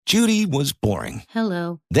Judy was boring.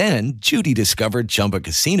 Hello. Then Judy discovered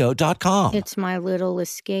ChumbaCasino.com. It's my little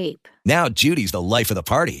escape. Now Judy's the life of the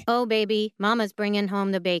party. Oh, baby, mama's bringing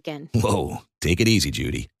home the bacon. Whoa, take it easy,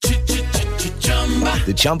 Judy.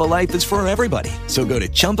 The Chumba life is for everybody. So go to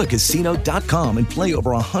ChumbaCasino.com and play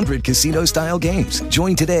over 100 casino-style games.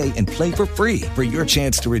 Join today and play for free for your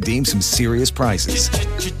chance to redeem some serious prizes.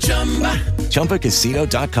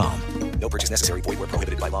 ChumbaCasino.com. No purchase necessary. Void where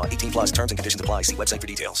prohibited by law. 18 plus terms and conditions apply. See website for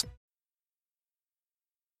details.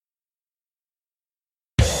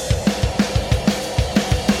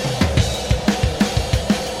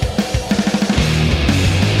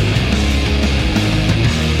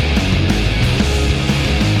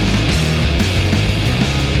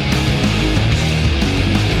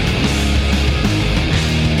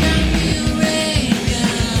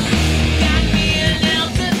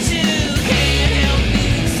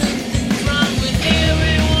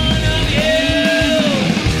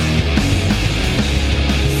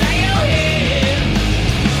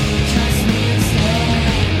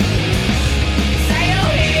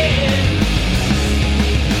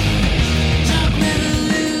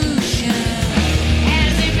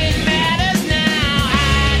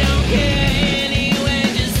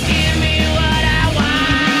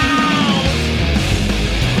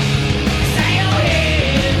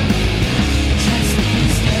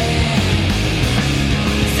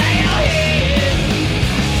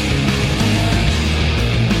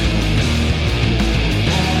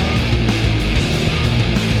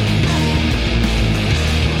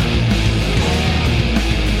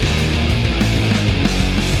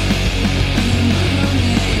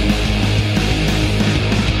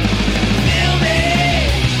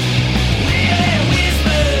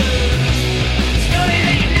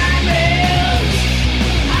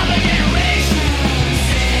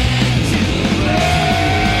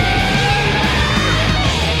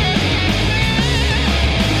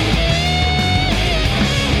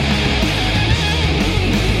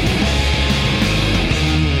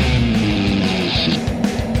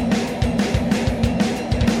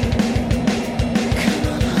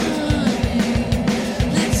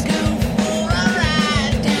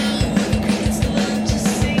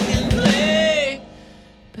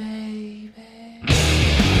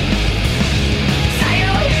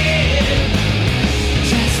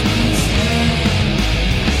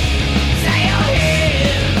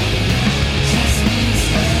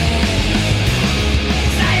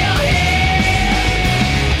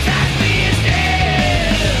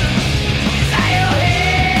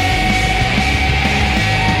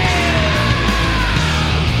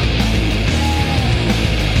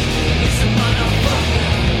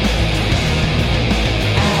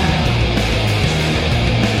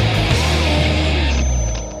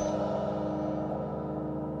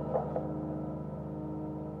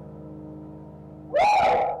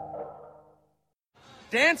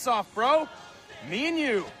 Dance off, bro. Me and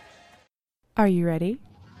you. Are you ready?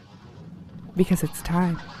 Because it's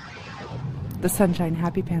time. The Sunshine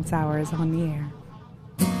Happy Pants Hour is on the air.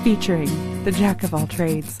 Featuring the jack of all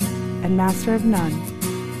trades and master of none,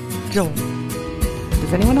 Joel.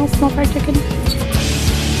 Does anyone else smell fried chicken?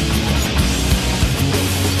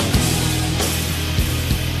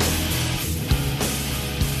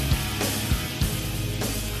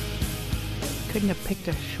 Couldn't have picked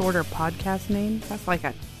a shorter podcast name. That's like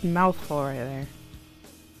a mouthful right there.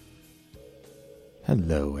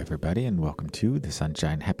 Hello, everybody, and welcome to the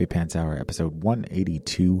Sunshine Happy Pants Hour, episode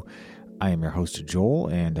 182. I am your host, Joel,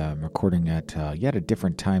 and I'm recording at yet a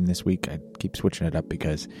different time this week. I keep switching it up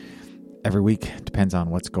because every week depends on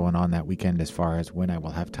what's going on that weekend as far as when I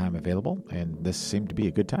will have time available, and this seemed to be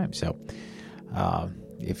a good time. So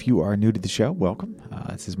if you are new to the show, welcome.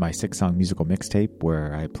 This is my 6-song musical mixtape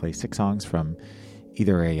where I play 6 songs from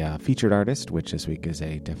either a featured artist, which this week is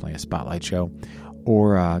definitely a spotlight show,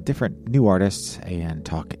 or different new artists and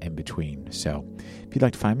talk in between. So if you'd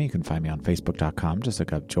like to find me, you can find me on Facebook.com. Just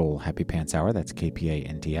look up Joel Happy Pants Hour. That's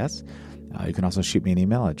Kpants. You can also shoot me an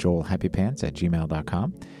email at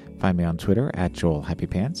joelhappypants@gmail.com. Find me on Twitter at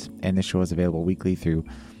joelhappypants. And this show is available weekly through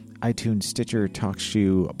iTunes, Stitcher,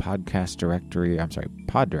 TalkShoe, Podcast Directory,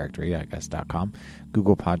 Pod Directory, .com,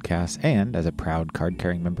 Google Podcasts, and as a proud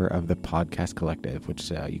card-carrying member of the Podcast Collective,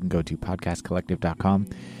 which you can go to podcastcollective.com.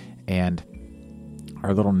 And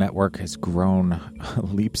our little network has grown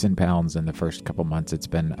leaps and bounds in the first couple months it's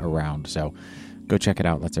been around. So go check it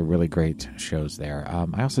out. Lots of really great shows there.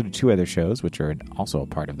 I also do 2 other shows, which are also a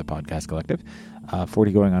part of the Podcast Collective.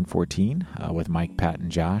 40 Going on 14 with Mike, Pat,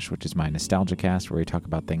 and Josh, which is my nostalgia cast where we talk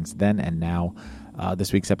about things then and now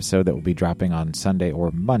This week's episode that will be dropping on Sunday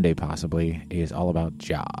or Monday possibly is all about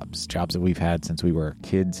jobs that we've had since we were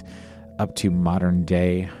kids up to modern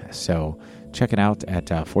day. So check it out at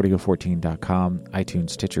 40go14.com,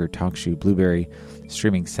 iTunes, Stitcher, TalkShoe, Blueberry,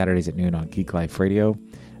 streaming Saturdays at noon on Geek Life Radio.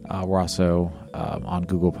 We're also on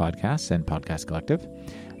Google Podcasts and Podcast Collective.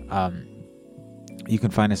 You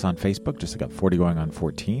can find us on Facebook. Just look up 40 Going on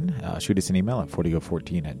 14. Shoot us an email at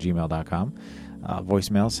 40go14@gmail.com.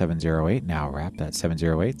 Voicemail 708 now wrap. That's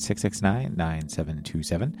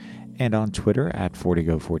 708-669-9727. And on Twitter at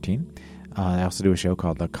 40go14. I also do a show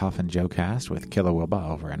called the Coffin Joe Cast with Killa Wilba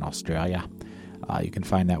over in Australia. You can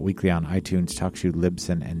find that weekly on iTunes, TalkShoe,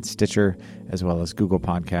 Libsyn, and Stitcher, as well as Google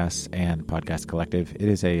Podcasts and Podcast Collective. It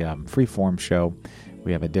is a free-form show.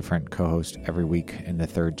 We have a different co-host every week in the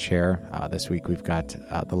third chair. This week we've got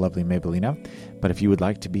the lovely Mabelina. But if you would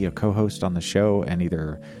like to be a co-host on the show and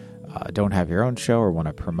either don't have your own show or want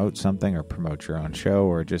to promote something or promote your own show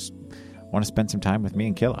or just want to spend some time with me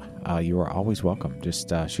and Killa, you are always welcome.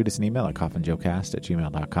 Just shoot us an email at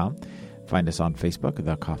coffinjoecast@gmail.com. Find us on Facebook,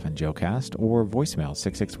 The Coffin Joe Cast, or voicemail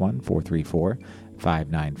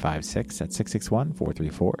 661-434-5956. That's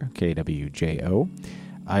 661-434-KWJO.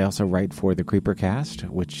 I also write for the Creepercast,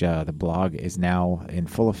 which the blog is now in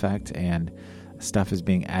full effect, and stuff is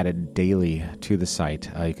being added daily to the site.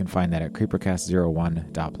 You can find that at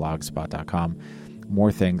creepercast01.blogspot.com.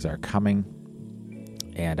 More things are coming,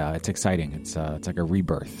 and it's exciting. It's like a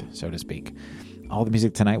rebirth, so to speak. All the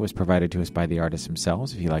music tonight was provided to us by the artists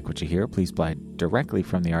themselves. If you like what you hear, please buy directly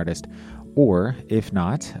from the artist. Or, if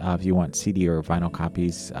not, if you want CD or vinyl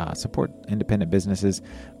copies, support independent businesses,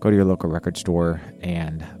 go to your local record store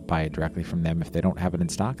and buy it directly from them. If they don't have it in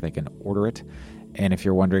stock, they can order it. And if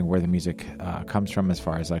you're wondering where the music comes from as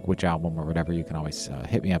far as like which album or whatever, you can always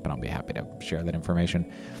hit me up and I'll be happy to share that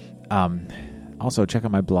information. Also, check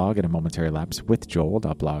out my blog at a momentary lapse with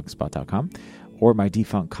Joel.blogspot.com. Or my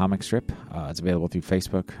defunct comic strip. It's available through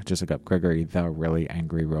Facebook. Just look up Gregory the Really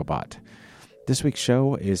Angry Robot. This week's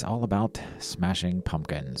show is all about Smashing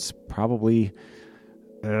Pumpkins. Probably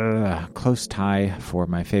close tie for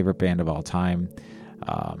my favorite band of all time.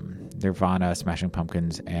 Nirvana, Smashing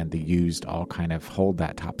Pumpkins, and The Used all kind of hold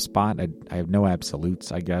that top spot. I have no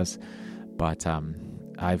absolutes, I guess. But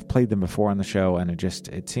I've played them before on the show, and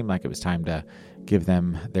it seemed like it was time to give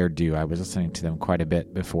them their due. I was listening to them quite a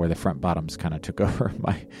bit before the front bottoms kind of took over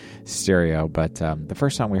my stereo. But the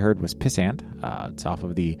first song we heard was Pissant. It's off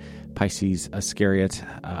of the Pisces Iscariot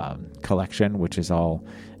collection, which is all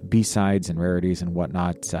B-sides and rarities and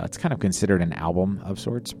whatnot. It's kind of considered an album of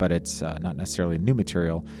sorts, but it's not necessarily new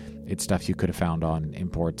material. It's stuff you could have found on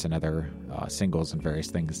imports and other singles and various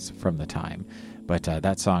things from the time. But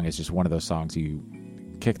that song is just one of those songs you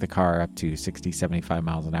kick the car up to 60, 75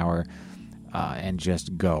 miles an hour and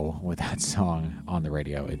just go with that song on the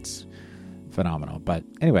radio. It's phenomenal. But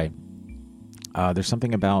anyway, there's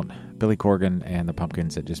something about Billy Corgan and the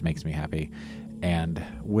Pumpkins that just makes me happy. And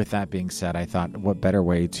with that being said, I thought what better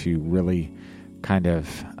way to really kind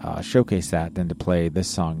of showcase that than to play this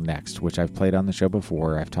song next, which I've played on the show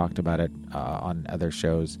before. I've talked about it on other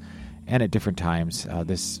shows and at different times.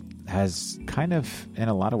 This has kind of, in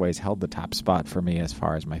a lot of ways, held the top spot for me as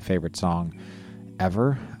far as my favorite song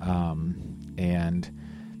ever. And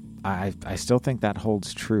I still think that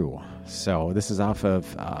holds true. So this is off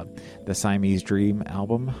of the Siamese Dream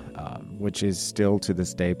album, which is still to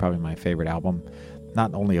this day probably my favorite album,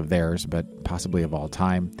 not only of theirs, but possibly of all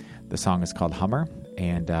time. The song is called Hummer,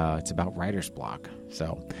 and it's about writer's block.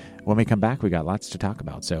 So when we come back, we got lots to talk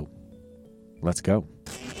about. So let's go.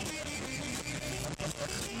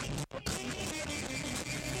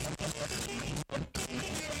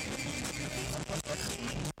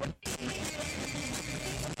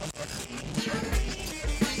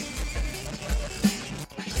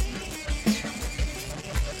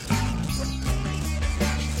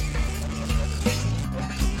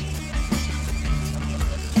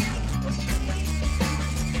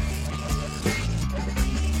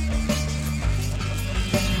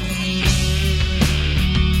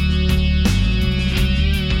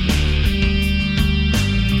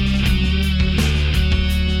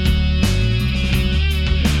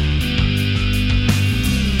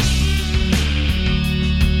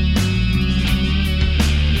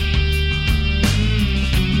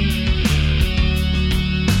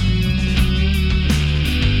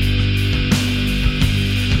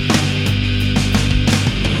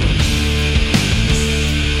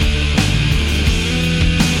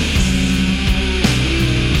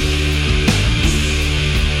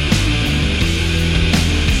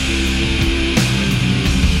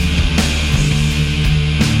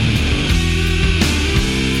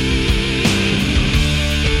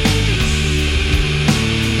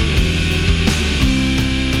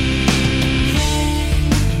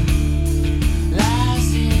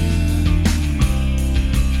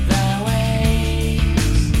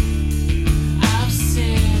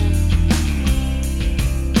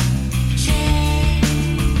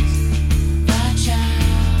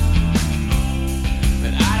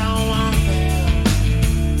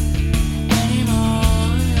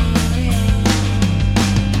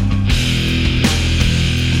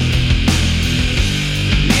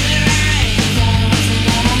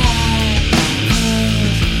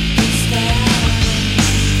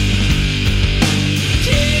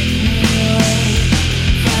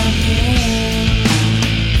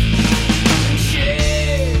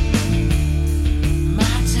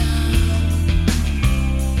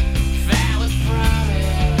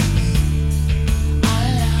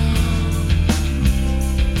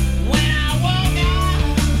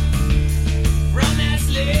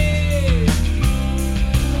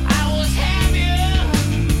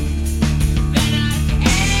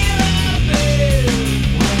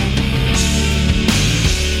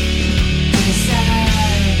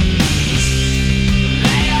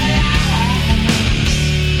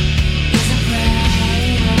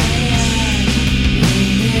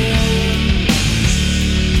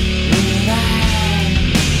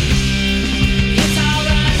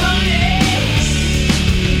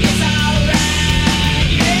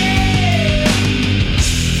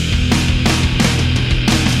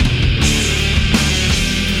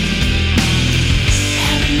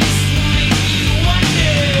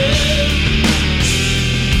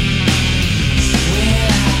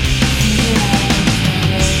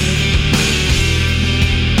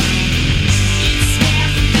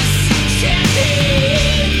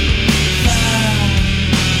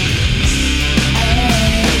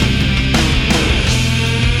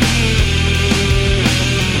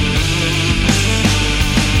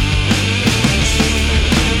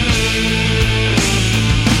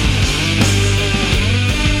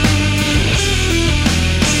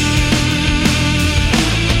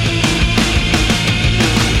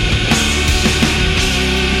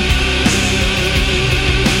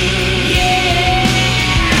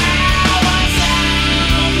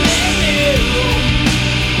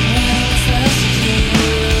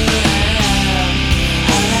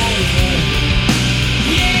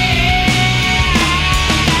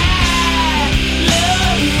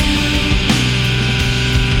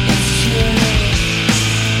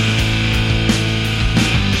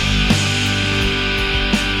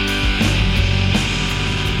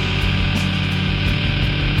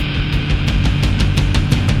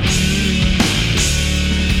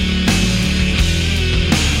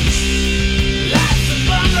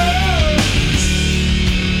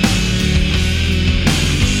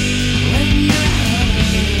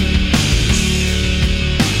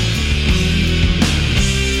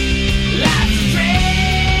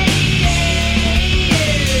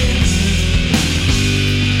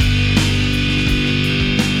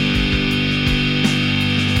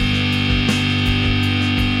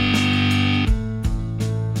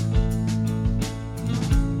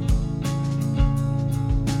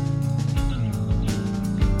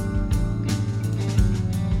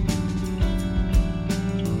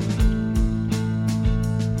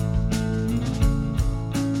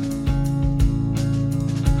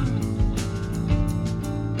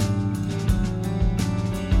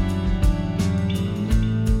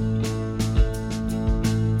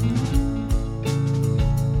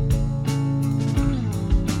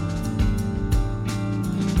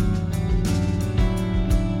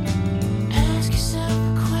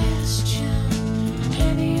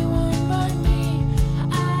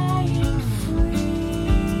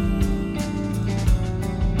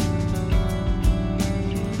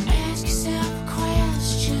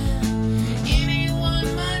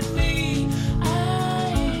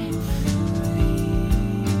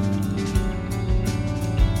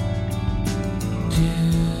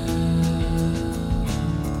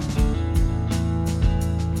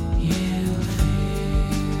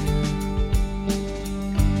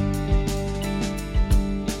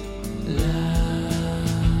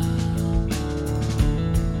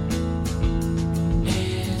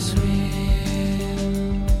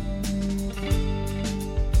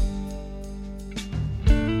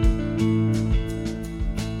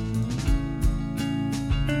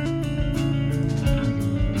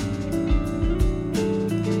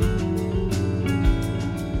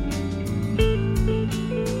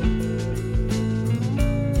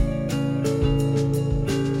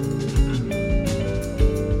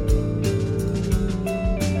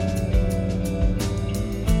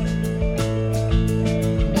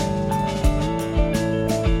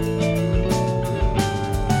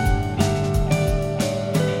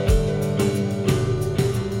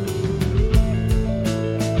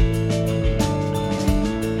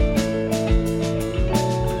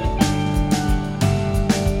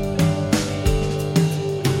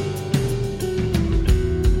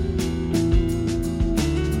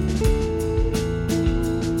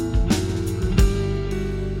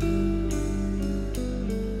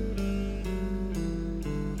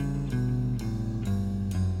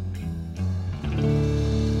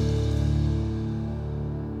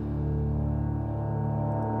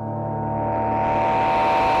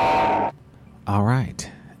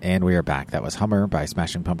 And we are back. That was Hummer by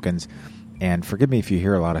Smashing Pumpkins. And forgive me if you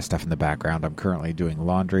hear a lot of stuff in the background. I'm currently doing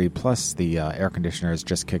laundry, plus the air conditioner has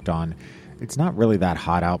just kicked on. It's not really that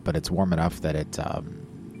hot out, but it's warm enough that it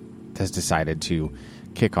has decided to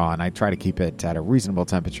kick on. I try to keep it at a reasonable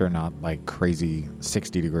temperature, not like crazy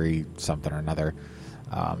 60 degree something or another.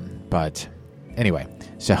 But anyway,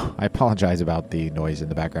 so I apologize about the noise in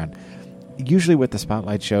the background. Usually with the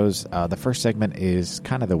Spotlight shows, the first segment is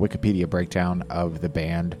kind of the Wikipedia breakdown of the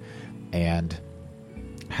band and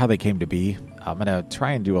how they came to be. I'm going to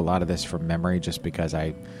try and do a lot of this from memory just because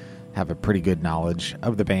I have a pretty good knowledge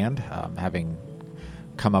of the band, having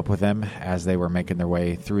come up with them as they were making their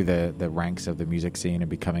way through the ranks of the music scene and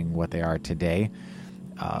becoming what they are today.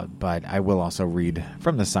 But I will also read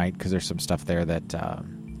from the site because there's some stuff there that,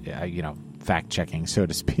 fact-checking, so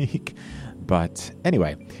to speak. But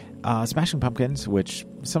anyway, Smashing Pumpkins, which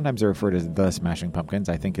sometimes are referred as the Smashing Pumpkins.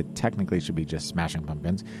 I think it technically should be just Smashing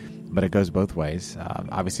Pumpkins, but it goes both ways.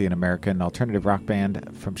 Obviously an American alternative rock band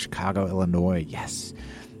from Chicago, Illinois. Yes.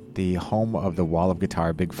 The home of the wall of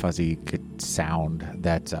guitar, big fuzzy sound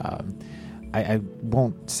that I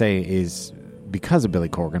won't say is because of Billy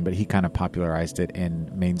Corgan, but he kind of popularized it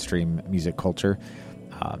in mainstream music culture.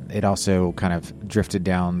 It also kind of drifted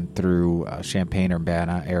down through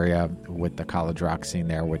Champaign-Urbana area with the college rock scene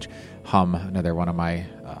there, which Hum, another one of my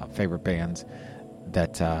favorite bands,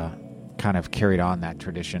 that kind of carried on that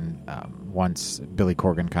tradition once Billy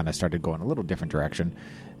Corgan kind of started going a little different direction.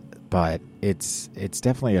 But it's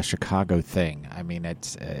definitely a Chicago thing. I mean,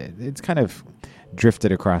 it's kind of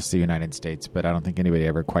drifted across the United States, but I don't think anybody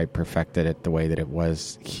ever quite perfected it the way that it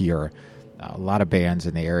was here. A lot of bands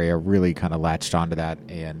in the area really kind of latched onto that.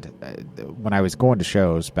 And when I was going to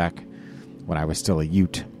shows back when I was still a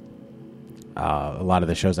Ute, a lot of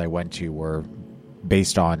the shows I went to were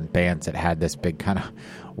based on bands that had this big kind of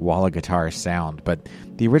wall of guitar sound. But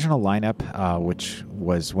the original lineup, which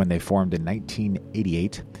was when they formed in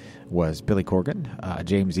 1988, was Billy Corgan,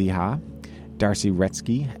 James Iha, Darcy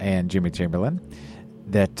Retzky, and Jimmy Chamberlain.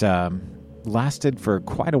 That lasted for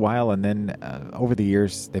quite a while, and then over the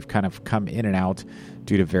years they've kind of come in and out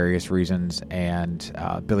due to various reasons, and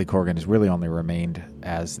Billy Corgan has really only remained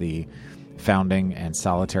as the founding and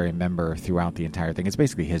solitary member throughout the entire thing. It's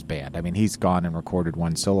basically his band. I mean, he's gone and recorded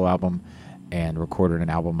one solo album and recorded an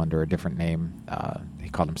album under a different name. He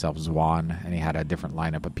called himself Zwan, and he had a different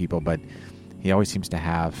lineup of people, but he always seems to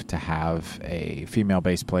have a female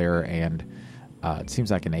bass player and it seems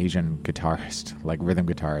like an Asian guitarist, like rhythm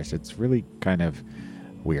guitarist. It's really kind of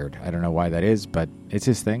weird. I don't know why that is, but it's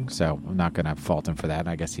his thing, so I'm not going to fault him for that.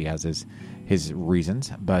 I guess he has his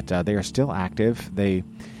reasons, but they are still active. They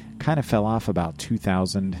kind of fell off about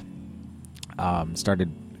 2000,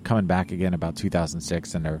 started coming back again about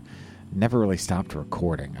 2006, and they're never really stopped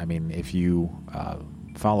recording. I mean, if you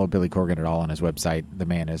follow Billy Corgan at all on his website, the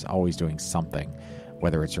man is always doing something,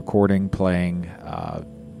 whether it's recording, playing,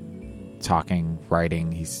 talking,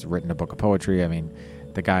 writing. He's written a book of poetry. I mean,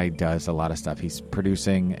 the guy does a lot of stuff. He's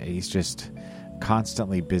producing. He's just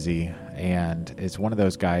constantly busy, and is one of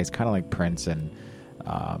those guys, kind of like Prince, and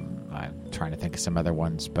I'm trying to think of some other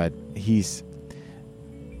ones, but he's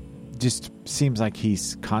just seems like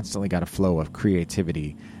he's constantly got a flow of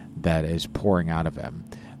creativity that is pouring out of him.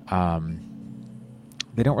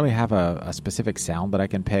 They don't really have a specific sound that I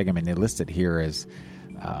can peg. I mean, they list it here as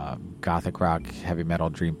gothic rock, heavy metal,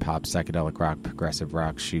 dream pop, psychedelic rock, progressive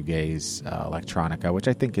rock, shoegaze, electronica, which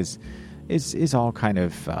I think is all kind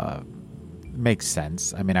of makes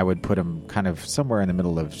sense. I mean, I would put them kind of somewhere in the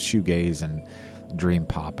middle of shoegaze and dream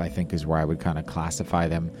pop, I think, is where I would kind of classify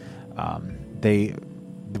them.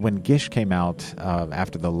 When Gish came out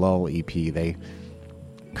after the Lull EP, they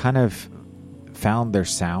kind of found their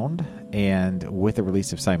sound, and with the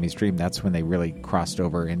release of Siamese Dream, that's when they really crossed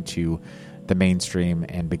over into the mainstream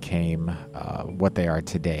and became what they are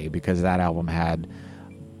today, because that album had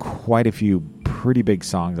quite a few pretty big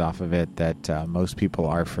songs off of it that most people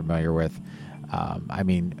are familiar with. I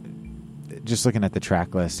mean, just looking at the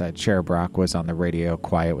track list, Cherub Rock was on the radio,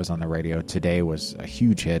 Quiet was on the radio, Today was a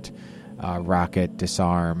huge hit, Rocket,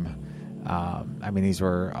 Disarm. I mean, these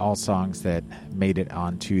were all songs that made it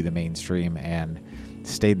onto the mainstream and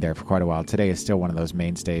stayed there for quite a while. Today is still one of those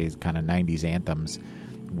mainstays, kind of 90s anthems,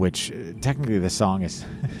 which technically the song is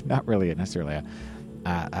not really necessarily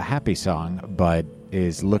a happy song, but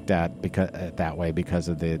is looked at that way because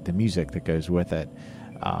of the music that goes with it.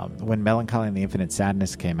 When Melancholy and the Infinite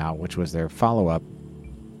Sadness came out, which was their follow-up,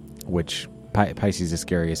 which Pisces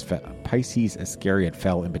Iscariot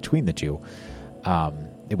fell in between the two.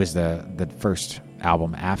 It was the first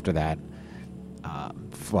album after that,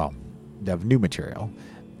 of new material.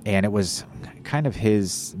 And it was kind of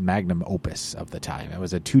his magnum opus of the time. It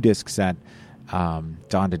was a 2-disc set.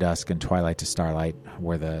 Dawn to Dusk and Twilight to Starlight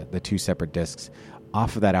were the 2 separate discs.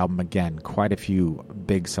 Off of that album, again, quite a few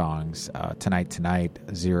big songs. Tonight,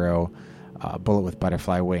 Zero, Bullet with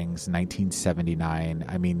Butterfly Wings, 1979.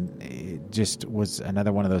 I mean, it just was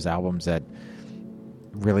another one of those albums that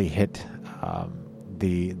really hit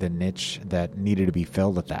the niche that needed to be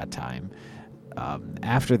filled at that time.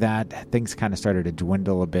 After that, things kind of started to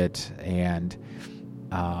dwindle a bit, and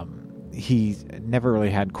he never really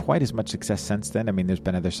had quite as much success since then. I mean, there's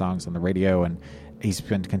been other songs on the radio, and he's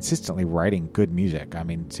been consistently writing good music. I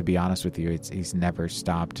mean, to be honest with you, he's never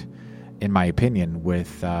stopped, in my opinion,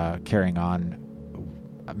 with carrying on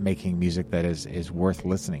making music that is worth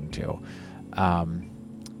listening to.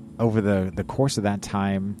 Over the course of that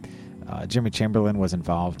time, Jimmy Chamberlin was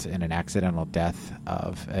involved in an accidental death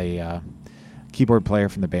of a keyboard player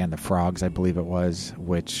from the band The Frogs, I believe it was,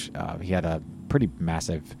 which he had a pretty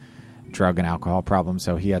massive drug and alcohol problem,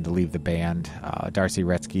 so he had to leave the band. Darcy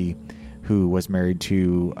Retzky, who was married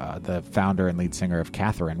to the founder and lead singer of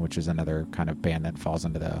Catherine, which is another kind of band that falls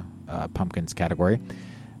into the Pumpkins category,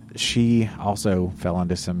 she also fell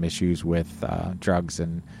into some issues with drugs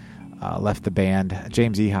and left the band.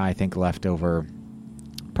 James Iha, I think, left over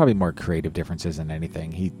probably more creative differences than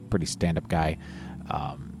anything. He's a pretty stand-up guy,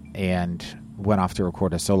 and went off to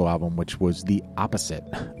record a solo album, which was the opposite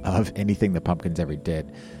of anything the Pumpkins ever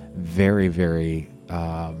did. Very, very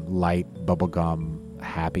light, bubblegum,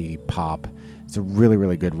 happy pop. It's a really,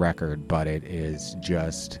 really good record, but it is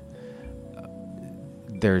just...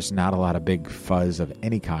 there's not a lot of big fuzz of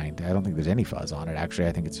any kind. I don't think there's any fuzz on it, actually.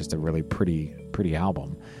 I think it's just a really pretty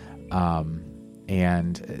album.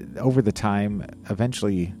 And over the time,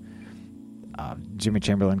 eventually... Jimmy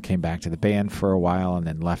Chamberlin came back to the band for a while and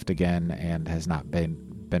then left again and has not been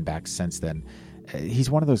back since then.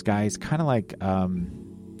 He's one of those guys, kind of like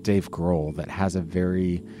Dave Grohl, that has a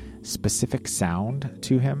very specific sound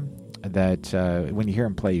to him that when you hear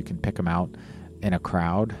him play, you can pick him out in a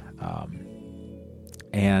crowd.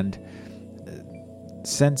 And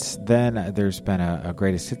since then, there's been a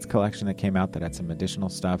greatest hits collection that came out that had some additional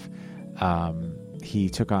stuff. He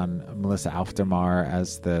took on Melissa Aufdermar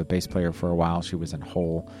as the bass player for a while. She was in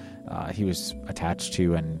Hole. He was attached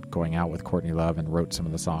to and going out with Courtney Love and wrote some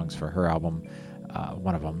of the songs for her album,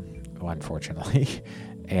 one of them, unfortunately.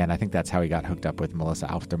 And I think that's how he got hooked up with Melissa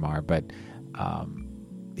Aufdermar. But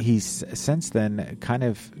he's since then kind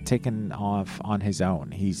of taken off on his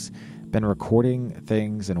own. He's been recording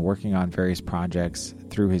things and working on various projects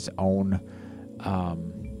through his own, I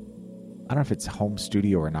don't know if it's home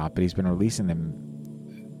studio or not, but he's been releasing them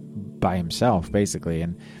by himself, basically,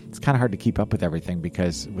 and it's kind of hard to keep up with everything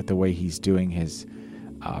because with the way he's doing his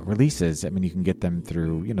releases, I mean, you can get them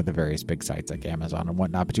through, the various big sites like Amazon and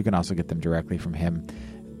whatnot, but you can also get them directly from him.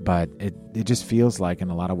 But it just feels like in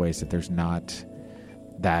a lot of ways that there's not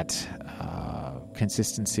that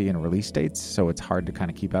consistency in release dates, so it's hard to kind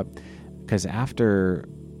of keep up. Because after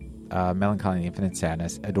Melancholy and Infinite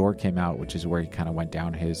Sadness, Adore came out, which is where he kind of went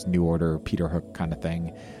down his New Order, Peter Hook kind of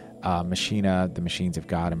thing. Machina, The Machines of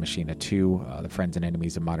God, and Machina 2, The Friends and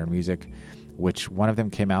Enemies of Modern Music, which one of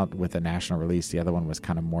them came out with a national release. The other one was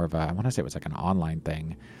kind of more of I want to say it was like an online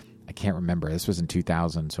thing. I can't remember. This was in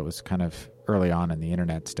 2000, so it was kind of early on in the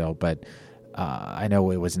internet still, but I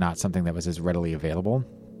know it was not something that was as readily available.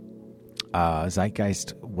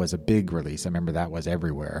 Zeitgeist was a big release. I remember that was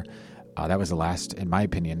everywhere. That was the last, in my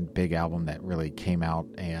opinion, big album that really came out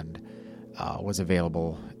and was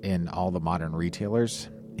available in all the modern retailers.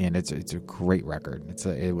 And it's a great record.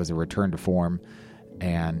 It was a return to form.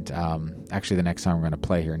 And actually, the next song we're going to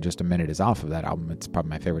play here in just a minute is off of that album. It's probably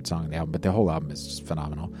my favorite song on the album, but the whole album is just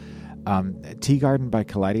phenomenal. Tea Garden by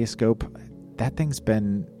Kaleidoscope, that thing's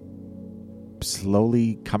been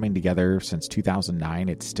slowly coming together since 2009.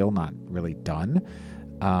 It's still not really done.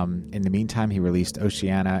 In the meantime, he released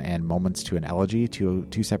Oceana and Moments to an Elegy,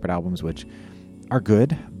 two separate albums, which are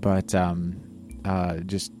good, but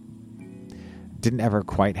just didn't ever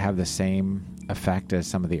quite have the same effect as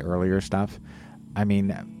some of the earlier stuff. I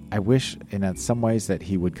mean, I wish in some ways that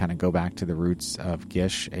he would kind of go back to the roots of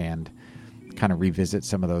Gish and kind of revisit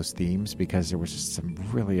some of those themes, because there was just some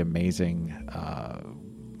really amazing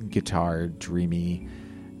guitar, dreamy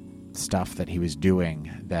stuff that he was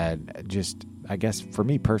doing that just, I guess, for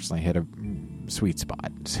me personally, hit a sweet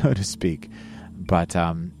spot, so to speak. But,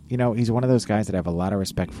 he's one of those guys that I have a lot of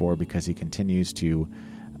respect for because he continues to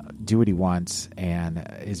do what he wants and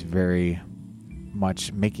is very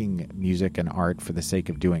much making music and art for the sake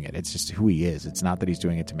of doing it. It's just who he is. It's not that he's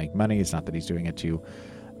doing it to make money. It's not that he's doing it to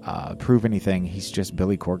prove anything. He's just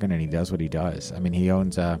Billy Corgan, and he does what he does. I mean, he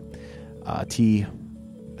owns a tea.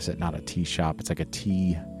 Is it not a tea shop? It's like a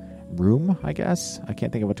tea room, I guess. I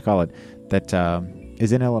can't think of what to call it. That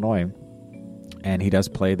is in Illinois, and he does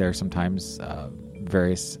play there sometimes.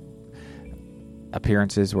 Various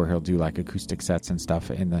appearances where he'll do like acoustic sets and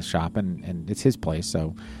stuff in the shop, and it's his place.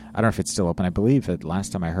 So I don't know if it's still open. I believe that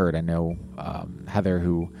last time I heard, I know Heather,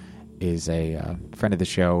 who is a friend of the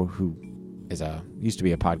show, who is used to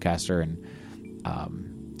be a podcaster,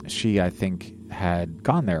 and she, I think, had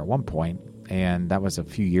gone there at one point, and that was a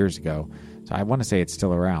few years ago. So I want to say it's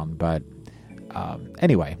still around, but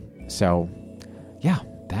anyway, so yeah,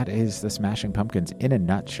 that is the Smashing Pumpkins in a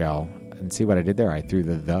nutshell. And see what I did there? I threw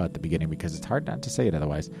the at the beginning because it's hard not to say it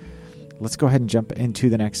otherwise. Let's go ahead and jump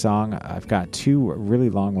into the next song. I've got two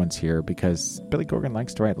really long ones here because Billy Corgan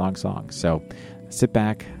likes to write long songs. So sit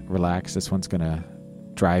back, relax. This one's going to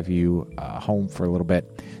drive you home for a little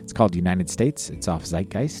bit. It's called United States. It's off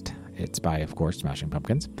Zeitgeist. It's by, of course, Smashing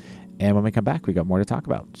Pumpkins. And when we come back, we got more to talk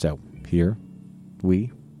about. So here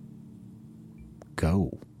we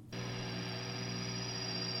go.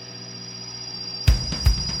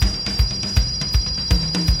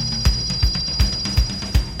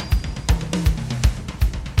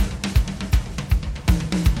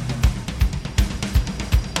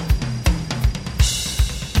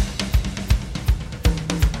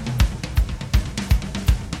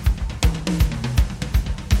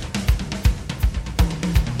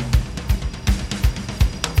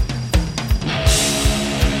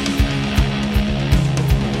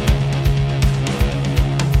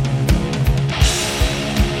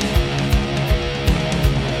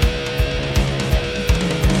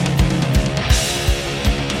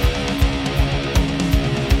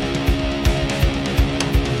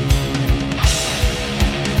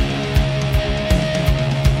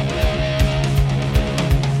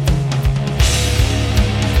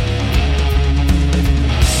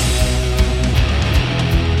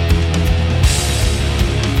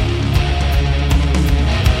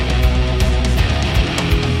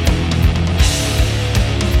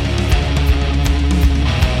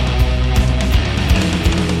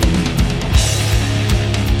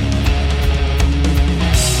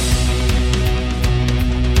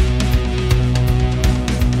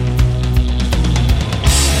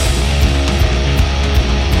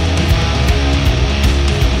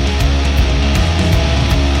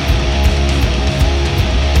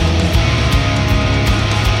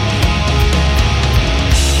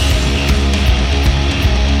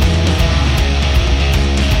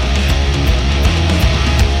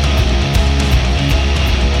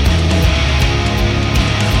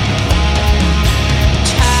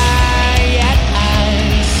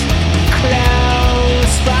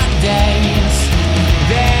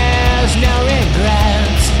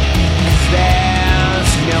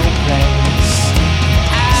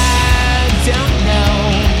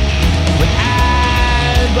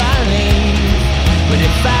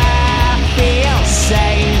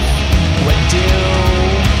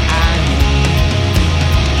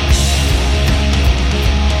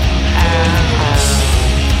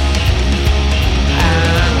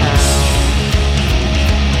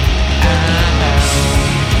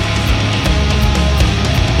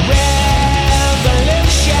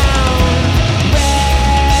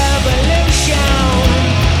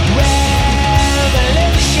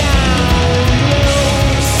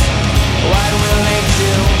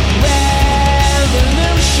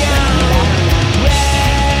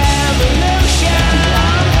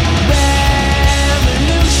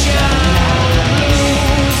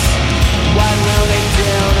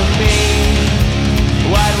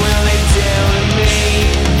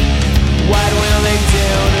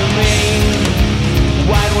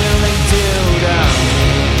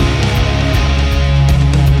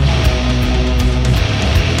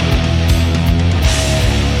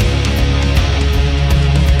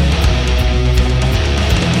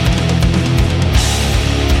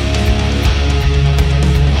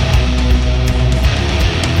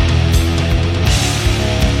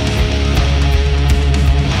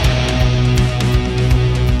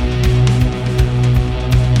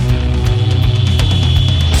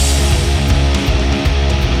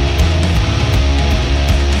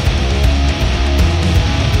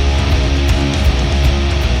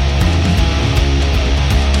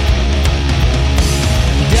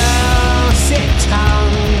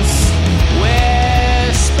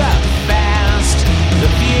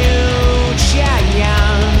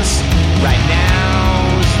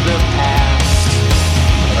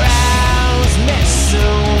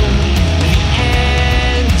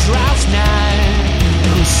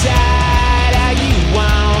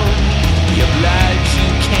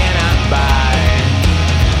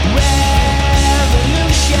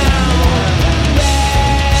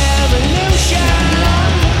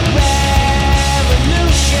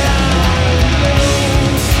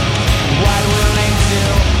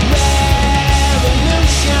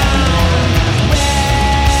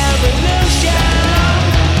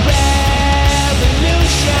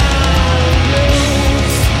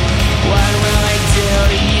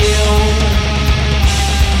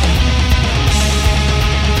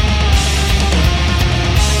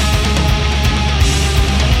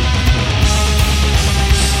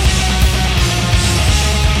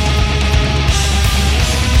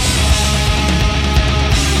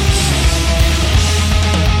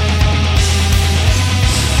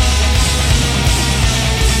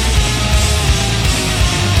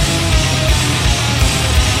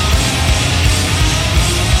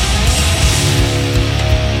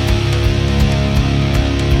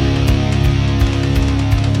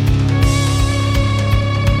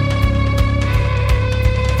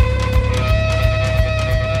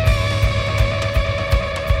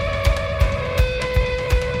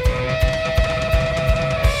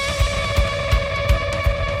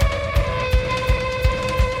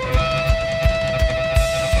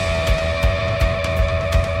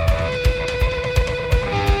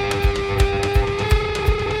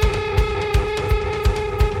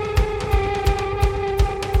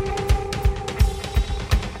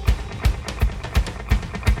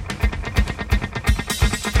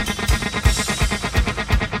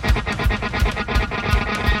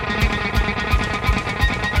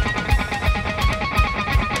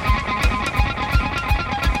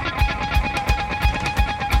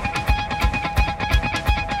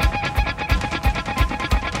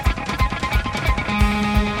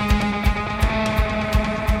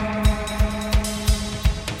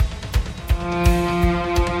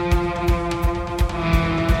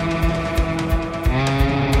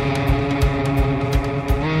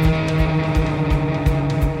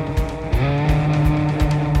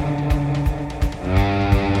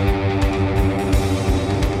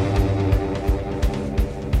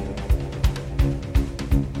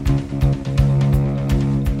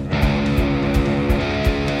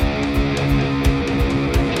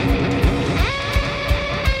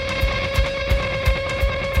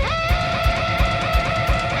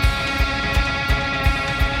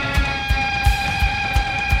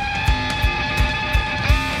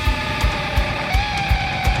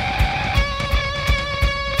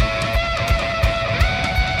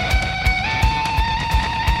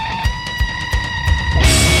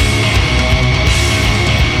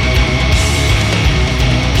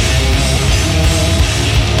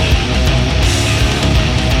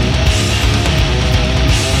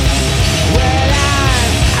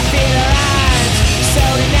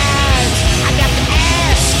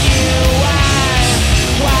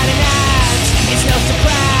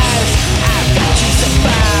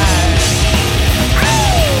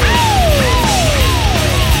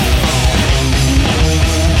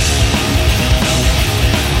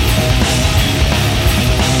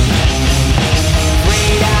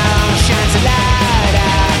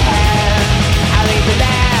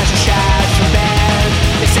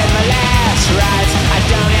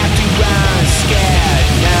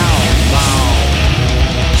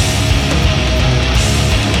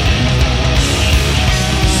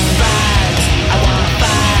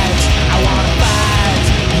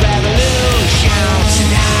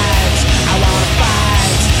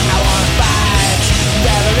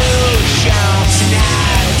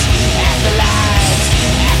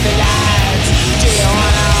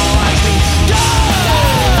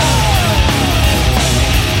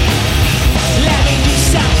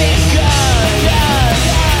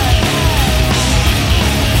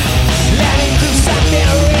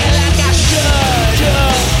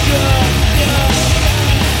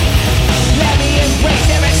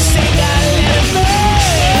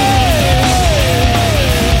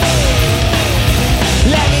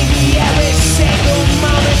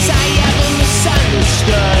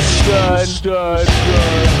 Understood.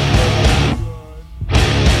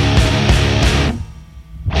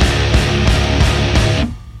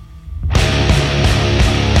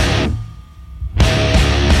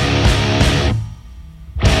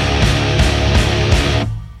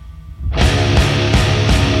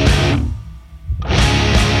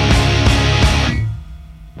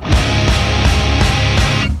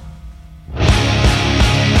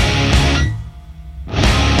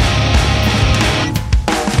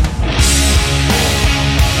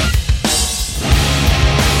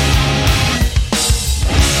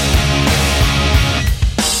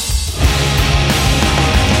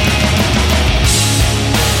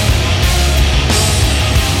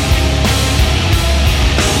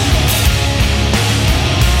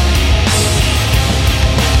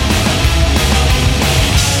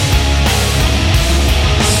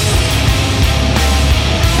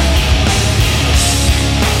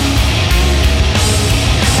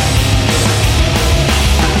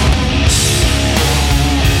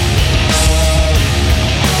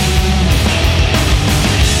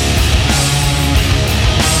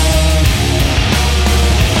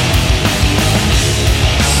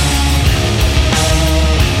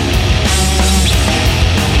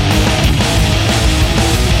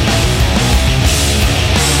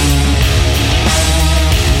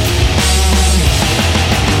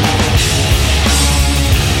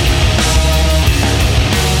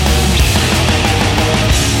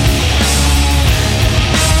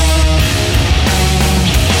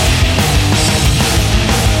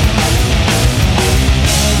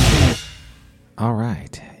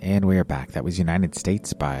 That was United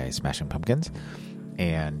States by Smashing Pumpkins,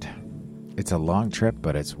 and it's a long trip,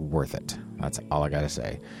 but it's worth it. That's all I gotta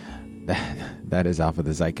say. That is off of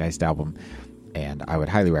the Zeitgeist album, and I would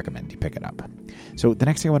highly recommend you pick it up. So the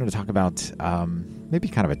next thing I wanted to talk about, maybe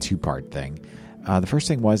kind of a two-part thing. The first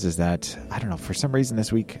thing is that, I don't know, for some reason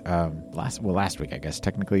this week, last week I guess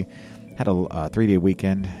technically, had a 3-day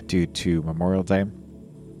weekend due to Memorial Day,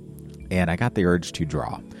 and I got the urge to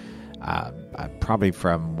draw. Probably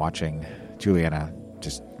from watching Juliana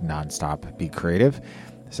just nonstop be creative.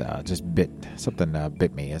 So just bit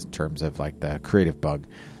me in terms of like the creative bug.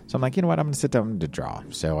 So I'm like, you know what? I'm going to sit down to draw.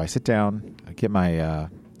 So I sit down, I get my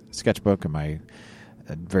sketchbook and my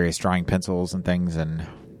various drawing pencils and things, and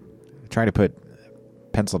try to put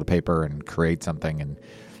pencil to paper and create something, and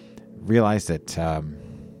realized that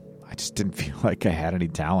I just didn't feel like I had any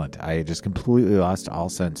talent. I just completely lost all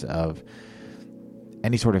sense of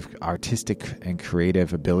any sort of artistic and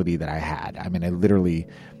creative ability that I had. I mean, I literally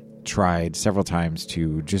tried several times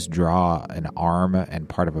to just draw an arm and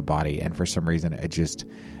part of a body, and for some reason,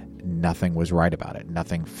 nothing was right about it.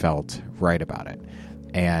 Nothing felt right about it.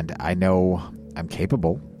 And I know I'm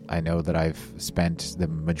capable. I know that I've spent the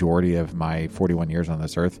majority of my 41 years on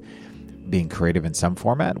this earth being creative in some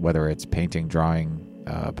format, whether it's painting, drawing,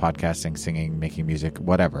 podcasting, singing, making music,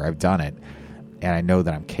 whatever. I've done it, and I know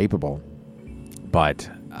that I'm capable. But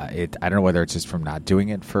I don't know whether it's just from not doing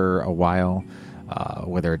it for a while,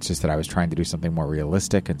 whether it's just that I was trying to do something more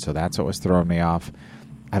realistic, and so that's what was throwing me off.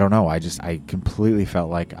 I don't know. I completely felt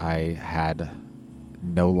like I had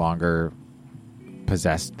no longer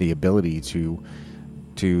possessed the ability to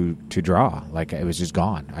draw. Like, it was just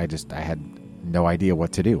gone. I had no idea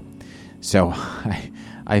what to do. So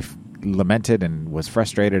I lamented and was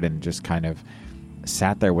frustrated and just kind of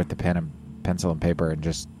sat there with the pen and pencil and paper and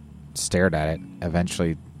just stared at it,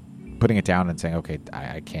 eventually putting it down and saying, okay,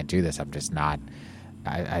 I can't do this. I'm just not,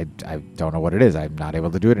 I don't know what it is. I'm not able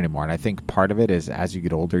to do it anymore. And I think part of it is, as you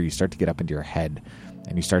get older, you start to get up into your head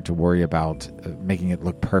and you start to worry about making it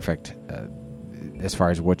look perfect as far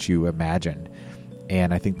as what you imagined.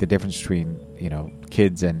 And I think the difference between,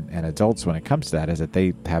 kids and adults when it comes to that is that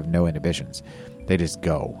they have no inhibitions. They just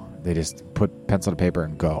go. They just put pencil to paper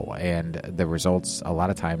and go. And the results a lot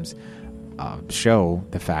of times show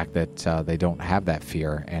the fact that they don't have that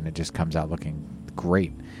fear, and it just comes out looking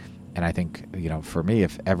great. And I think, for me,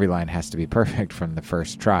 if every line has to be perfect from the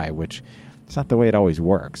first try, which it's not the way it always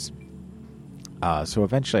works. So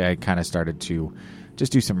eventually I kind of started to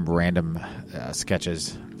just do some random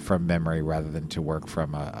sketches from memory rather than to work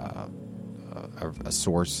from a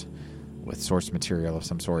source with source material of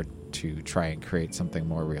some sort to try and create something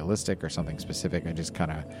more realistic or something specific. I just kind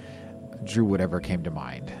of drew whatever came to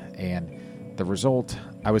mind. And the result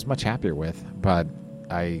I was much happier with, but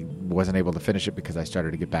I wasn't able to finish it because I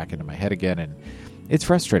started to get back into my head again. And it's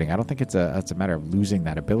frustrating. I don't think it's a matter of losing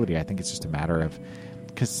that ability. I think it's just a matter of,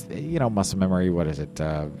 because, muscle memory, what is it?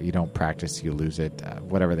 You don't practice, you lose it.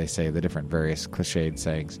 Whatever they say, the different various cliched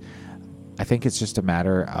sayings. I think it's just a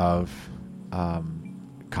matter of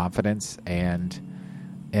confidence and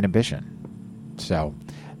inhibition. So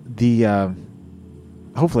the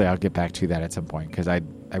hopefully I'll get back to that at some point, because I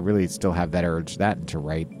really still have that urge to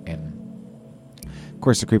write. And of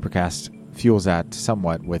course the Creepercast fuels that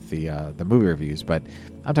somewhat with the movie reviews, but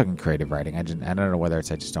I'm talking creative writing. I don't know whether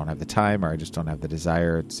it's I just don't have the time or I just don't have the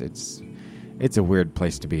desire. It's a weird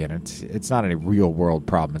place to be in. It's not a real world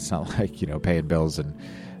problem. It's not like, paying bills and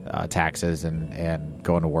taxes and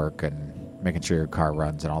going to work and making sure your car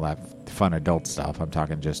runs and all that fun adult stuff. I'm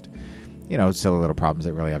talking just, silly little problems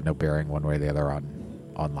that really have no bearing one way or the other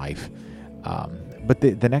on life. But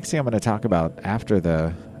the next thing I'm going to talk about after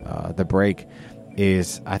the break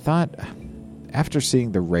is, I thought, after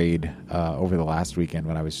seeing The Raid over the last weekend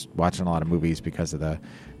when I was watching a lot of movies because of the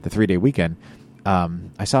 3-day weekend,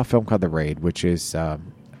 I saw a film called The Raid, which is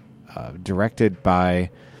directed by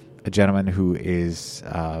a gentleman who is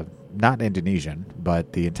not Indonesian,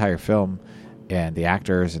 but the entire film and the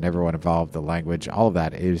actors and everyone involved, the language, all of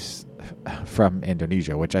that is from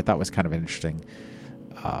Indonesia, which I thought was kind of an interesting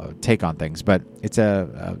take on things. But it's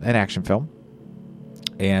an action film,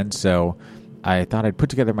 and so I thought I'd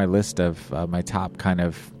put together my list of my top kind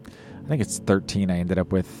of, I think it's 13 I ended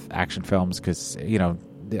up with action films, because,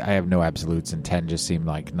 I have no absolutes, and 10 just seemed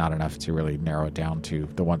like not enough to really narrow it down to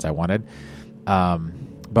the ones I wanted.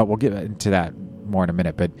 But we'll get into that more in a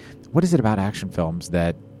minute. But what is it about action films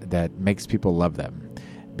that makes people love them?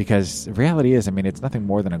 Because the reality is, it's nothing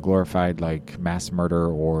more than a glorified like mass murder,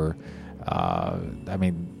 or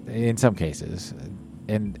in some cases.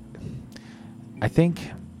 And I think,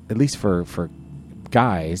 at least for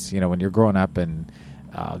guys, when you're growing up and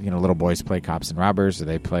little boys play cops and robbers, or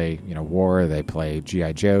they play war, or they play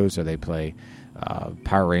G.I. Joes, or they play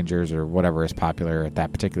Power Rangers, or whatever is popular at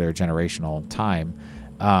that particular generational time.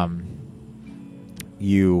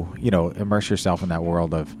 You immerse yourself in that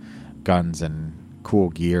world of guns and cool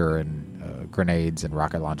gear and grenades and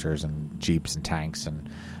rocket launchers and jeeps and tanks and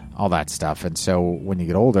all that stuff. And so when you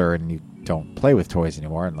get older and you don't play with toys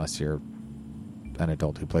anymore, unless you're an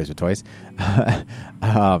adult who plays with toys,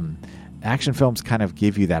 action films kind of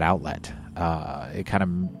give you that outlet. It kind of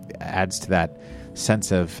adds to that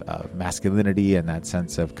sense of masculinity and that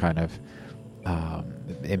sense of kind of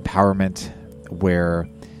empowerment, where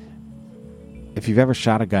if you've ever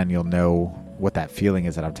shot a gun, you'll know what that feeling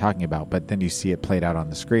is that I'm talking about. But then you see it played out on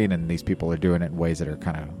the screen, and these people are doing it in ways that are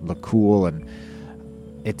kind of look cool, and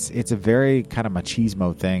it's a very kind of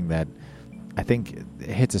machismo thing that I think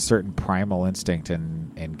hits a certain primal instinct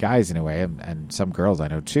in guys anyway, and some girls I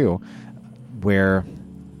know too, where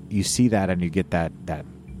you see that and you get that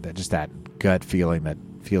just that gut feeling that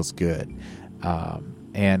feels good.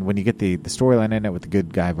 And when you get the storyline in it with the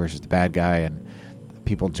good guy versus the bad guy, and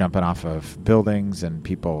people jumping off of buildings, and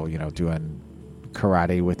people doing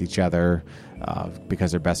karate with each other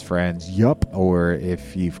because they're best friends. Yup. Or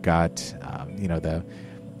if you've got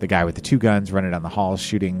the guy with the two guns running down the hall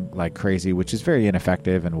shooting like crazy, which is very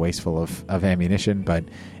ineffective and wasteful of ammunition, but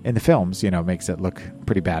in the films, makes it look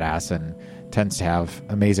pretty badass and tends to have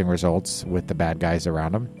amazing results with the bad guys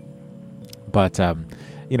around them. But,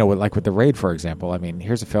 like with The Raid, for example,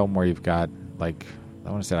 here's a film where you've got I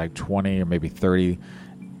want to say 20 or maybe 30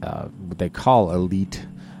 what they call elite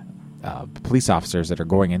police officers that are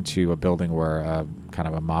going into a building where kind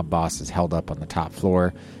of a mob boss is held up on the top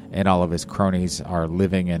floor, and all of his cronies are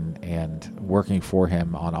living and working for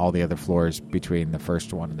him on all the other floors between the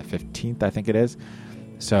first one and the 15th, I think it is.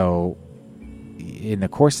 So in the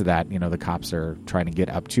course of that, the cops are trying to get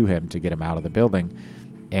up to him to get him out of the building,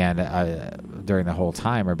 and during the whole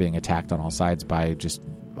time are being attacked on all sides by just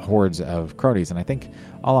hordes of cronies. And I think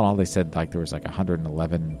all in all they said there was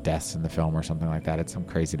 111 deaths in the film or something like that. It's some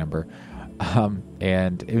crazy number.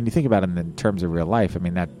 And when you think about it in terms of real life,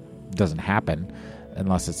 that doesn't happen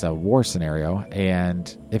unless it's a war scenario.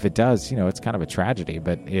 And if it does, it's kind of a tragedy.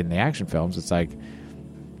 But in the action films, it's like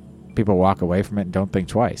people walk away from it and don't think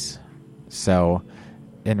twice. So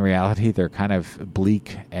in reality, they're kind of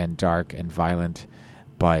bleak and dark and violent.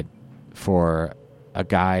 But for a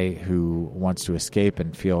guy who wants to escape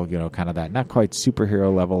and feel, kind of that not quite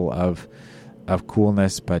superhero level of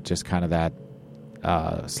coolness, but just kind of that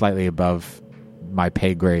slightly above my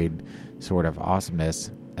pay grade sort of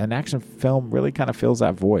awesomeness, an action film really kind of fills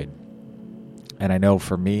that void. And I know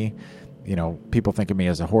for me, people think of me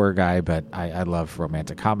as a horror guy, but I love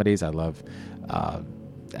romantic comedies. I love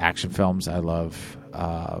action films. I love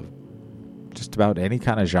just about any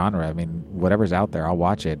kind of genre. Whatever's out there, I'll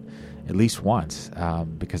watch it at least once,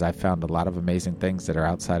 because I've found a lot of amazing things that are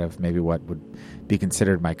outside of maybe what would be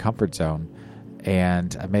considered my comfort zone.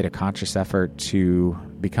 And I made a conscious effort to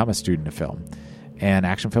become a student of film. And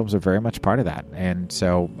action films are very much part of that. And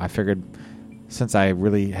so I figured since I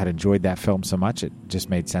really had enjoyed that film so much, it just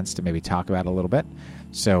made sense to maybe talk about it a little bit.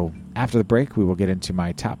 So after the break, we will get into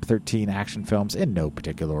my top 13 action films in no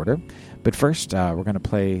particular order. But first, we're going to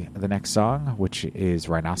play the next song, which is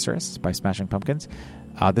Rhinoceros by Smashing Pumpkins.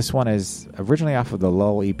 This one is originally off of the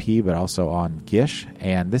Lull EP, but also on Gish.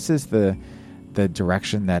 And this is the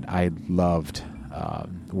direction that I loved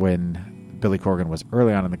when Billy Corgan was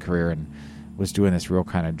early on in the career and was doing this real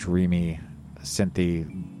kind of dreamy,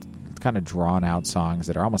 synthy, kind of drawn out songs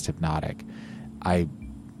that are almost hypnotic. I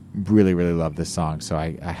really, really love this song, so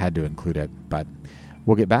I had to include it. But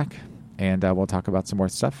we'll get back and we'll talk about some more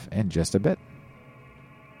stuff in just a bit.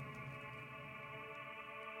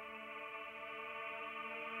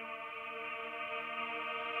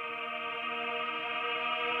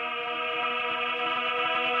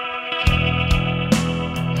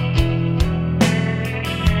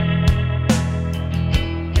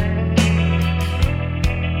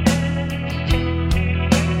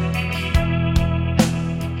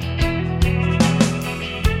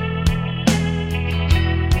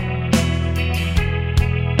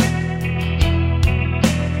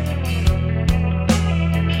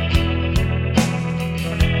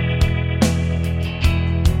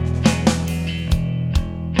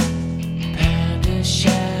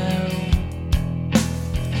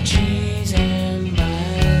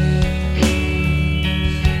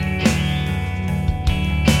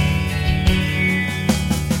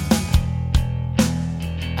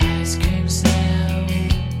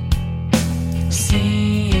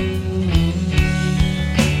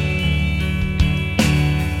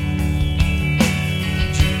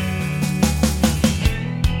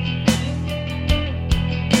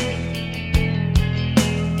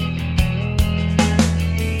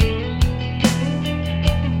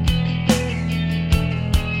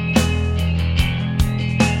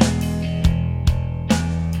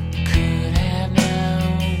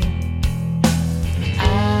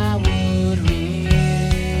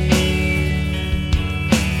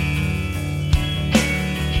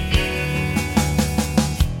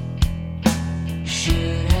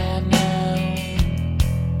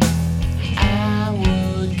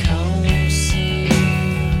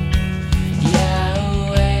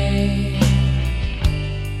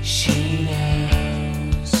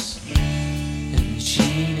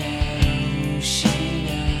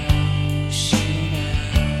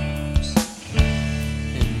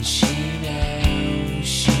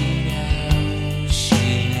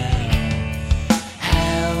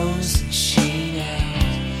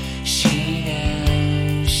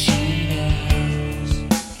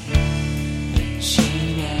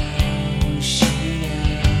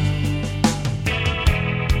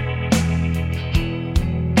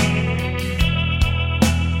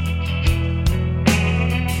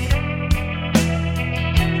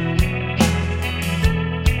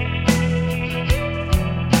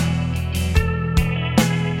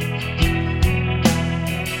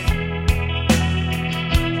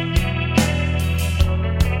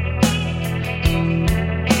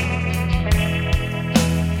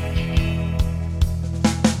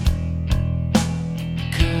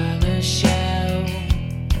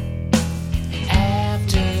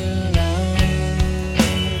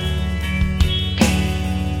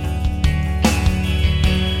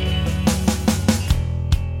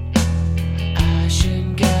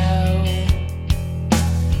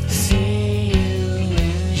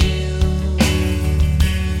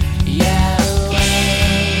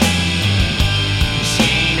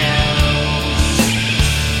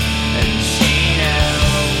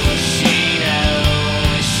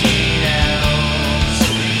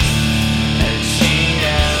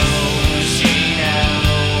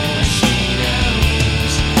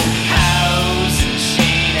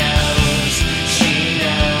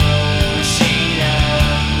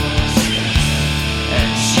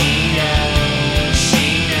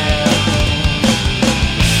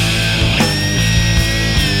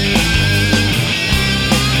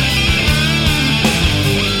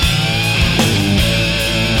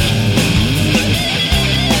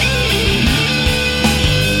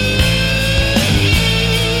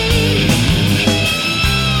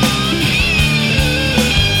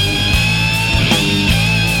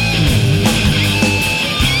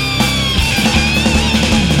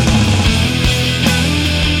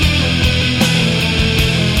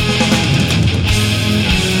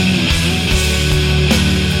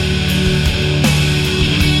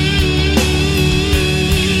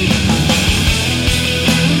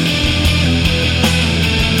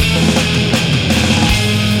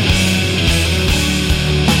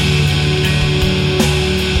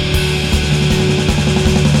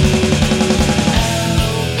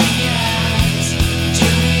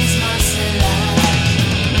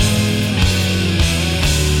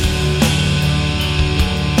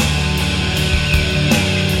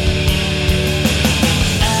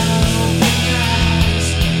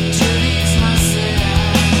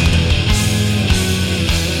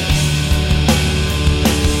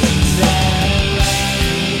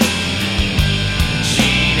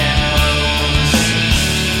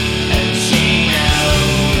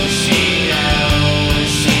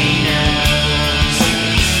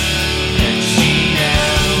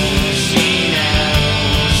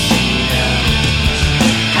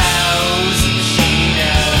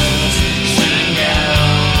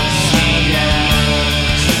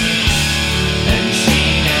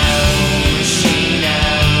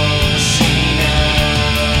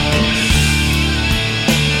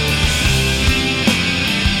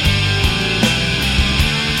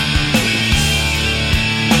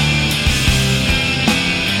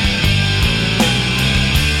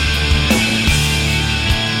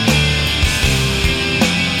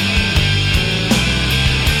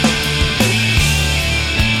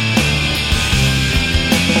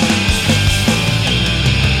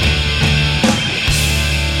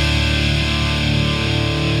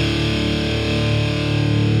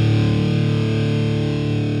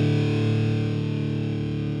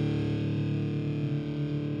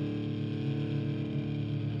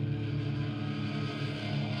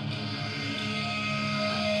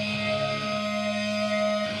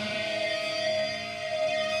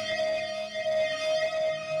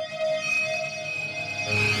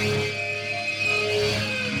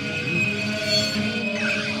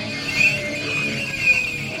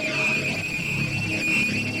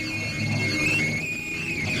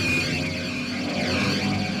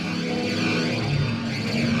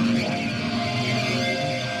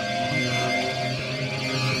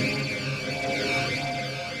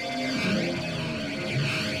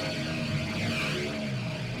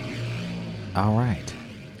 All right.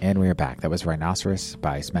 And we are back. That was Rhinoceros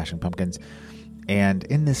by Smashing Pumpkins. And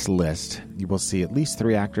in this list, you will see at least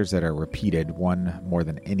 3 actors that are repeated, one more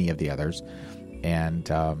than any of the others.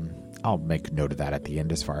 And I'll make note of that at the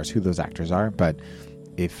end as far as who those actors are. But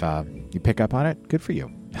if you pick up on it, good for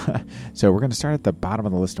you. So we're going to start at the bottom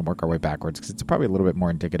of the list and work our way backwards because it's probably a little bit more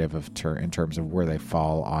indicative of in terms of where they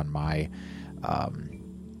fall on my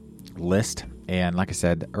list. And like I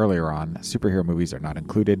said earlier on, superhero movies are not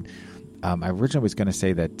included. I originally was going to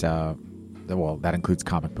say that, that includes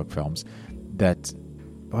comic book films.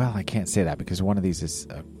 I can't say that because one of these is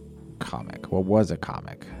a comic. Well, was a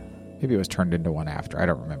comic. Maybe it was turned into one after. I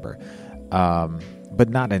don't remember. But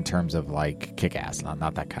not in terms of like Kick-Ass,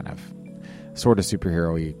 not that kind of sort of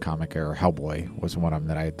superhero-y comic, or Hellboy was one of them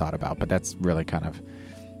that I had thought about. But that's really kind of...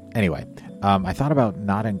 Anyway, I thought about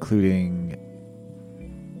not including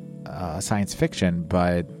science fiction,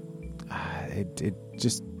 but it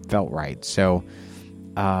just felt right. So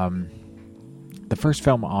the first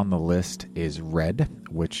film on the list is Red,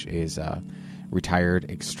 which is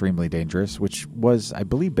Retired, Extremely Dangerous, which was, I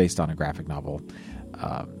believe, based on a graphic novel,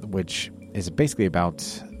 which is basically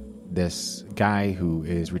about this guy who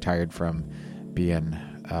is retired from being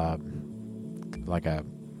I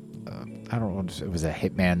don't know if it was a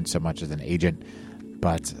hitman so much as an agent,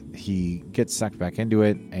 but he gets sucked back into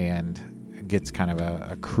it and gets kind of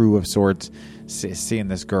a crew of sorts. Seeing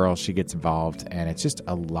this girl, she gets involved, and it's just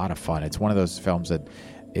a lot of fun. It's one of those films that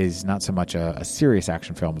is not so much a serious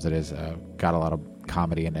action film as it is got a lot of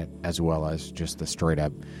comedy in it, as well as just the straight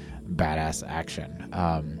up badass action.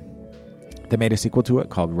 They made a sequel to it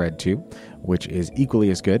called Red 2, which is equally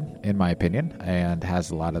as good, in my opinion, and has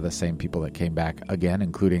a lot of the same people that came back again,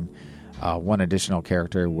 including one additional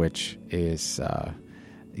character, which is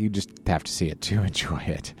you just have to see it to enjoy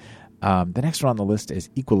it. The next one on the list is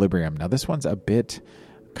Equilibrium. Now, this one's a bit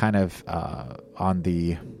kind of on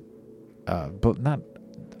the, but not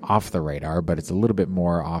off the radar, but it's a little bit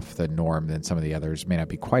more off the norm than some of the others. May not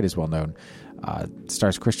be quite as well known.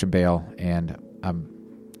 Stars Christian Bale, and I'm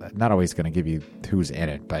not always going to give you who's in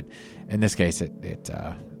it, but in this case, it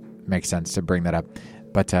makes sense to bring that up.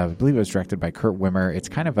 But I believe it was directed by Kurt Wimmer. It's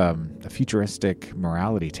kind of a futuristic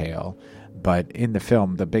morality tale, but in the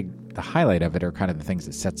film, the highlight of it, or kind of the things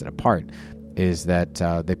that sets it apart, is that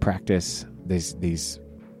they practice these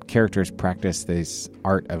characters practice this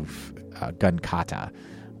art of gun kata,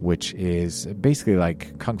 which is basically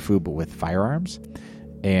like kung fu but with firearms.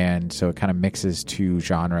 And so it kind of mixes 2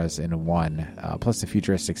 genres in one, plus the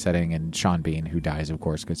futuristic setting and Sean Bean, who dies, of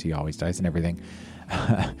course, because he always dies and everything.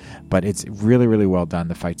 But it's really, really well done.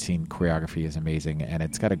 The fight scene choreography is amazing, and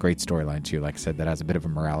it's got a great storyline, too, like I said, that has a bit of a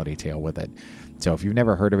morality tale with it. So if you've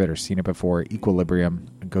never heard of it or seen it before, Equilibrium,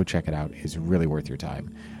 go check it out. It's really worth your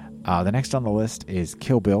time. The next on the list is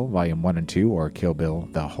Kill Bill, Volume 1 and 2, or Kill Bill,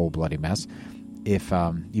 The Whole Bloody Mess. If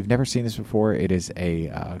you've never seen this before, it is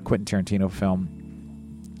a Quentin Tarantino film.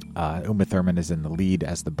 Uma Thurman is in the lead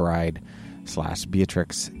as the bride /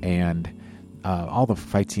 Beatrix, and all the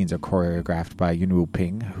fight scenes are choreographed by Yuen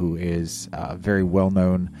Ping, who is a very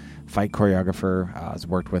well-known fight choreographer. Has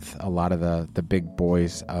worked with a lot of the big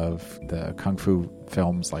boys of the kung fu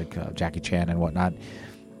films like Jackie Chan and whatnot.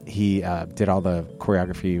 He did all the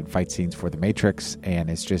choreography and fight scenes for The Matrix, and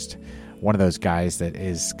is just one of those guys that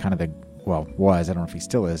is kind of I don't know if he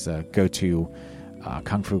still is, a go-to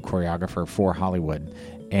kung fu choreographer for Hollywood.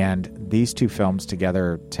 And these 2 films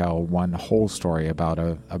together tell one whole story about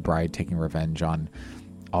a bride taking revenge on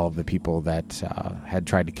all of the people that had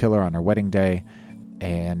tried to kill her on her wedding day.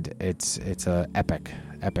 And it's a epic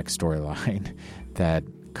storyline that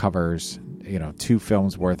covers 2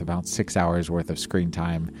 films worth, about 6 hours worth of screen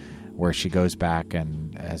time, where she goes back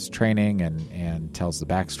and has training and tells the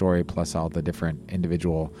backstory, plus all the different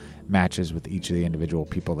individual matches with each of the individual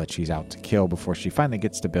people that she's out to kill before she finally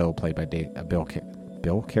gets to Bill, played by David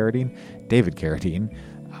Carradine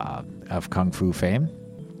of Kung Fu fame.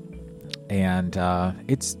 And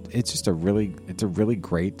it's just a really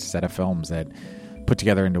great set of films that put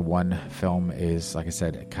together into one film is, like I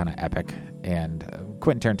said, kind of epic. And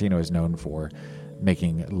Quentin Tarantino is known for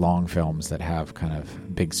making long films that have kind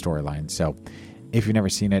of big storylines. So if you've never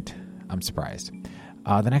seen it, I'm surprised.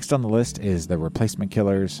 The next on the list is The Replacement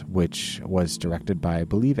Killers, which was directed by, I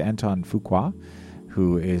believe, Anton Fuqua,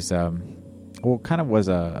 who is was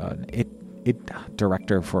an it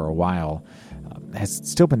director for a while. Has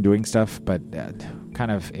still been doing stuff, but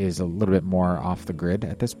kind of is a little bit more off the grid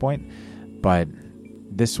at this point. But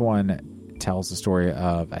this one tells the story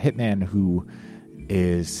of a hitman who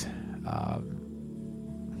is,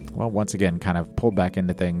 once again, kind of pulled back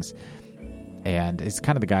into things And it's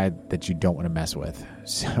kind of the guy that you don't want to mess with.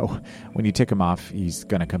 So when you tick him off, he's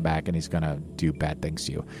going to come back and he's going to do bad things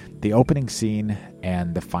to you. The opening scene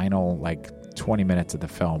and the final 20 minutes of the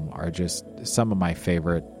film are just some of my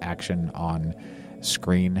favorite action on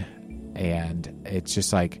screen. And it's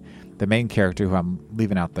just the main character, who I'm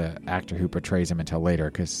leaving out the actor who portrays him until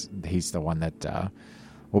later because he's the one that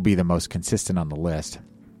will be the most consistent on the list.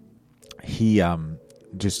 He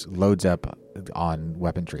just loads up on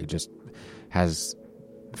weaponry, just has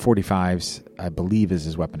 45s, I believe is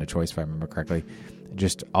his weapon of choice, if I remember correctly,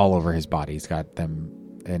 just all over his body. He's got them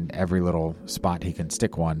in every little spot he can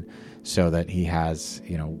stick one, so that he has,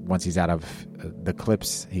 once he's out of the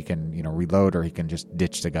clips, he can, reload, or he can just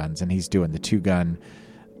ditch the guns. And he's doing the 2-gun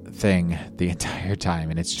thing the entire time,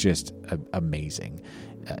 and it's just amazing.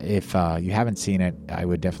 If you haven't seen it, I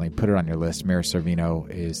would definitely put it on your list. Mira Sorvino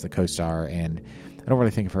is the co-star, and I don't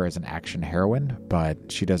really think of her as an action heroine,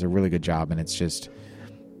 but she does a really good job, and it's just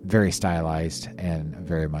very stylized and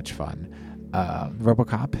very much fun.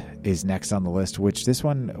 RoboCop is next on the list, which this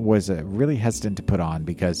one was really hesitant to put on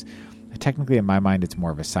because technically in my mind it's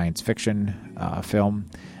more of a science fiction film,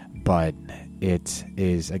 but it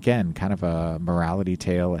is, again, kind of a morality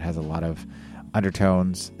tale. It has a lot of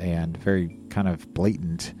undertones and very kind of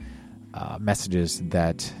blatant messages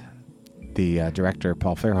that the director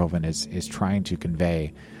Paul Verhoeven is trying to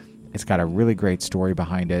convey. It's got a really great story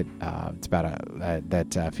behind it. It's about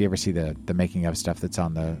if you ever see the making of stuff that's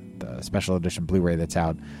on the special edition Blu-ray that's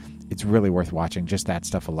out, it's really worth watching. Just that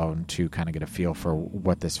stuff alone to kind of get a feel for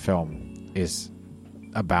what this film is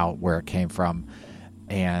about, where it came from,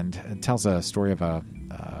 and it tells a story of a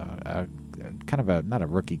kind of a, not a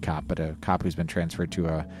rookie cop, but a cop who's been transferred to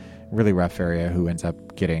a really rough area, who ends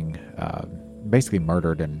up getting basically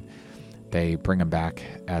murdered, and they bring him back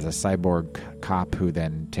as a cyborg cop who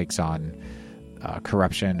then takes on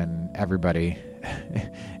corruption and everybody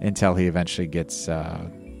until he eventually gets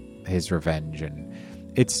his revenge. And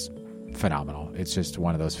it's phenomenal. It's just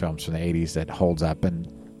one of those films from the 80s that holds up, and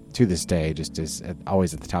to this day just is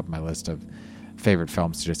always at the top of my list of favorite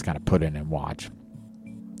films to just kind of put in and watch.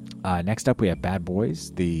 Next up, we have Bad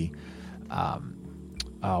Boys, the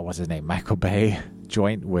what's his name, Michael Bay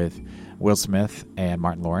joint with Will Smith and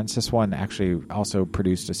Martin Lawrence. This one actually also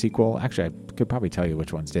produced a sequel. Actually, I could probably tell you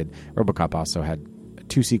which ones did. RoboCop also had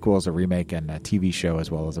 2 sequels, a remake, and a TV show, as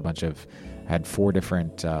well as had 4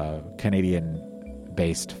 different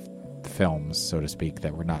Canadian-based films, so to speak,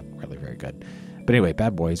 that were not really very good. But anyway,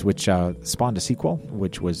 Bad Boys, which spawned a sequel,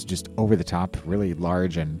 which was just over the top, really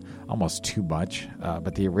large, and almost too much.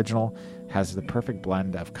 But the original has the perfect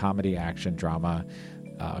blend of comedy, action, drama,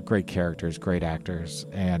 great characters, great actors,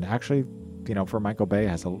 and actually, for Michael Bay,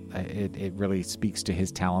 it really speaks to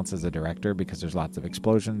his talents as a director, because there's lots of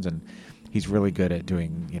explosions, and he's really good at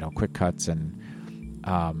doing quick cuts, and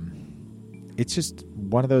it's just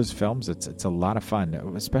one of those films. It's a lot of fun,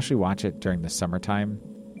 especially watch it during the summertime.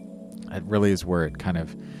 It really is where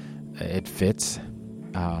it fits.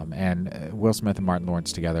 And Will Smith and Martin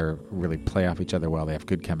Lawrence together really play off each other well. They have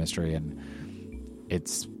good chemistry, and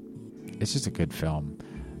it's just a good film.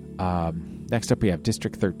 Next up, we have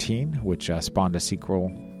District 13, which spawned a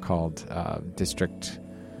sequel called District,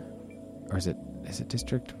 or is it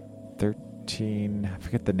District 13? I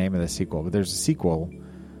forget the name of the sequel, but there's a sequel,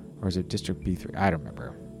 or is it District B3? I don't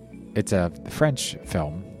remember. It's a French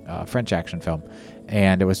film, French action film,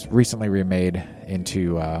 and it was recently remade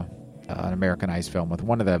into an Americanized film with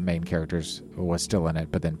one of the main characters who was still in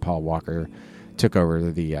it, but then Paul Walker took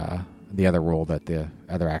over the other role that the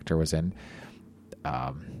other actor was in.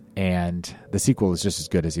 And the sequel is just as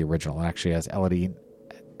good as the original. It actually has Elodie,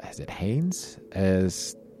 is it Haynes?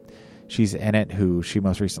 As she's in it, who she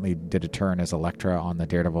most recently did a turn as Elektra on the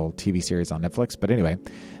Daredevil TV series on Netflix. But anyway,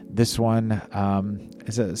 this one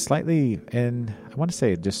is just slightly in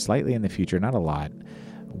the future, not a lot,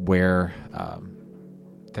 where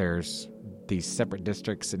there's these separate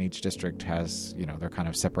districts, and each district has, they're kind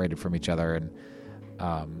of separated from each other, and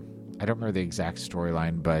I don't remember the exact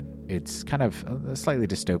storyline, but it's kind of slightly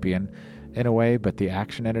dystopian in a way, but the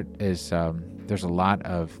action in it is, there's a lot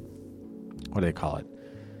of, what do they call it?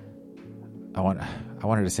 I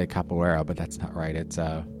wanted to say capoeira, but that's not right. It's,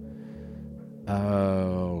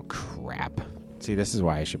 oh crap. See, this is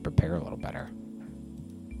why I should prepare a little better.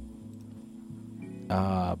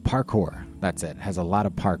 Parkour. That's it. It has a lot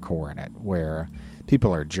of parkour in it, where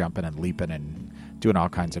people are jumping and leaping and doing all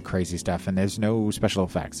kinds of crazy stuff, and there's no special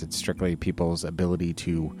effects. It's strictly people's ability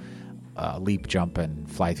to leap, jump, and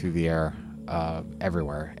fly through the air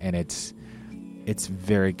everywhere, and it's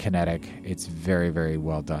very kinetic. It's very, very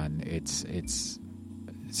well done. It's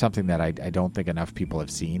something that I don't think enough people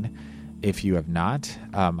have seen, if you have not.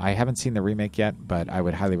 I haven't seen the remake yet, but I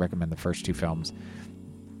would highly recommend the first two films.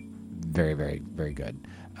 Very, very, very good.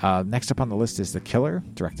 Next up on the list is The Killer,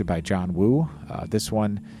 directed by John Woo. This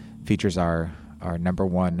one features our number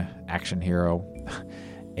one action hero.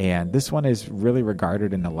 And this one is really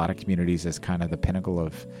regarded in a lot of communities as kind of the pinnacle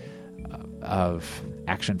of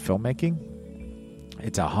action filmmaking.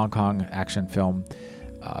 It's a Hong Kong action film.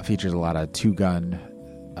 Features a lot of two-gun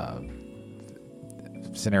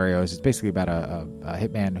scenarios. It's basically about a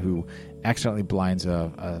hitman who accidentally blinds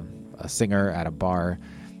a singer at a bar,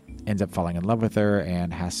 ends up falling in love with her,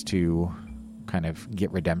 and has to kind of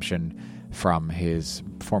get redemption from his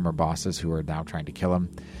former bosses who are now trying to kill him.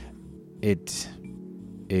 It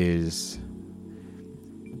is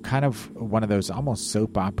kind of one of those almost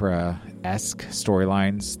soap opera-esque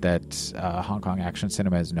storylines that Hong Kong action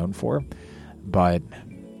cinema is known for, but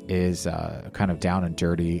is kind of down and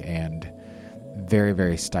dirty and very,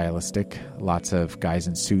 very stylistic. Lots of guys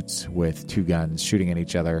in suits with two guns shooting at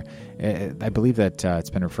each other. I believe that it's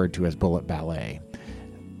been referred to as bullet ballet.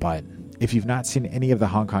 But if you've not seen any of the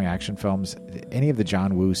Hong Kong action films, any of the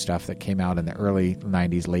John Woo stuff that came out in the early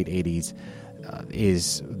 90s, late 80s,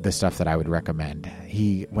 is the stuff that I would recommend.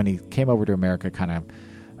 When he came over to America, kind of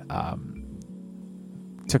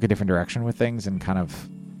took a different direction with things and kind of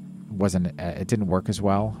it didn't work as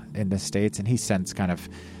well in the States. And he's since kind of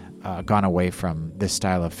gone away from this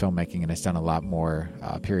style of filmmaking and has done a lot more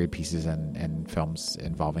period pieces and films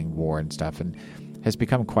involving war and stuff, and has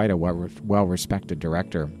become quite a well-respected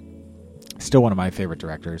director. Still one of my favorite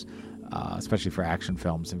directors, especially for action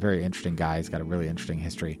films. A very interesting guy. He's got a really interesting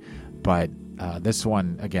history. But this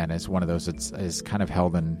one, again, is one of those that is kind of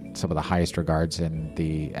held in some of the highest regards in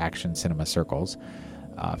the action cinema circles.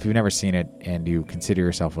 If you've never seen it and you consider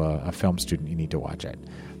yourself a film student, you need to watch it.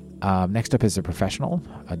 Next up is The Professional,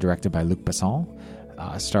 directed by Luc Besson,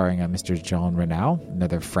 starring Mr. Jean Reno,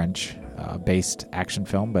 another French-based action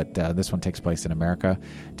film, but this one takes place in America.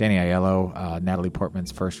 Danny Aiello, Natalie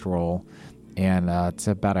Portman's first role, and it's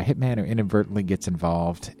about a hitman who inadvertently gets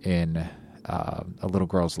involved in a little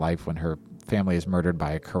girl's life when her family is murdered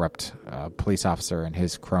by a corrupt police officer and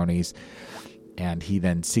his cronies, and he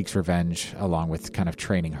then seeks revenge along with kind of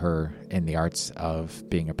training her in the arts of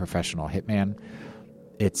being a professional hitman.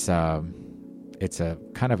 It's a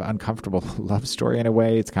kind of uncomfortable love story in a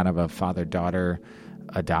way. It's kind of a father-daughter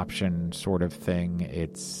adoption sort of thing.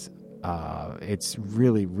 It's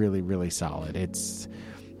really, really, really solid. It's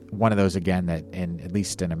one of those, again, that at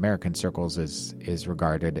least in American circles is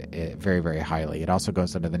regarded very, very highly. It also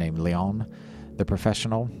goes under the name Leon, The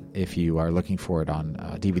Professional. If you are looking for it on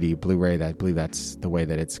DVD, Blu-ray, I believe that's the way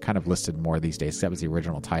that it's kind of listed more these days. That was the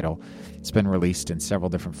original title. It's been released in several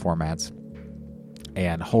different formats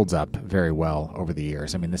and holds up very well over the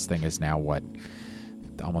years. I mean, this thing is now,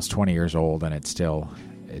 almost 20 years old, and it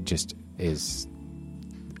just is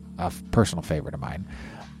a personal favorite of mine.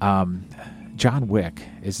 John Wick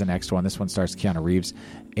is the next one. This one stars Keanu Reeves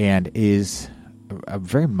and is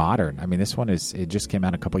very modern. I mean, this one it just came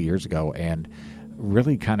out a couple years ago and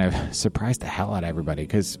really kind of surprised the hell out of everybody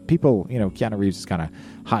because people, Keanu Reeves is kind of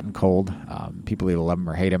hot and cold. People either love him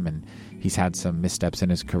or hate him, and he's had some missteps in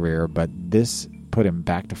his career, but this put him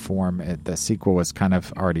back to form. The sequel was kind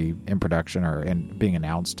of already in production or being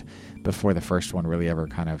announced before the first one really ever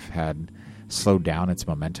kind of had slowed down its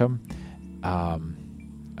momentum.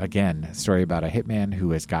 Again, a story about a hitman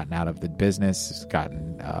who has gotten out of the business, has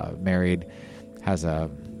gotten married, has a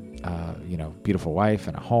beautiful wife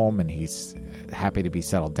and a home, and he's happy to be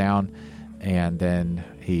settled down. And then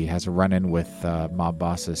he has a run-in with mob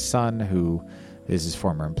boss's son, who is his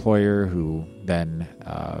former employer, who then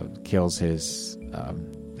kills his...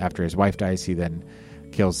 after his wife dies, he then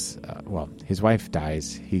kills... his wife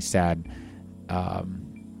dies. He's sad.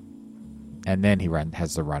 And then he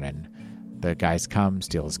has the run-in. The guys come,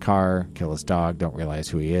 steal his car, kill his dog, don't realize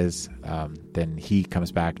who he is. Then he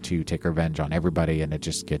comes back to take revenge on everybody, and it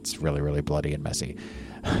just gets really, really bloody and messy.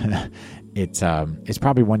 It's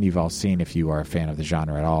probably one you've all seen if you are a fan of the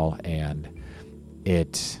genre at all, and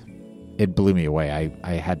it blew me away.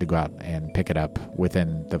 I had to go out and pick it up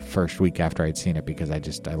within the first week after I'd seen it because I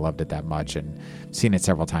loved it that much, and seen it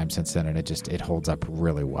several times since then, and it holds up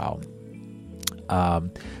really well.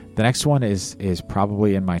 The next one is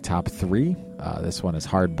probably in my top three. This one is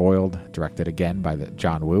Hard Boiled, directed again by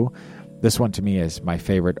John Woo. This one to me is my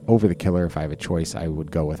favorite over The Killer. If I have a choice, I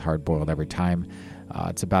would go with Hard Boiled every time.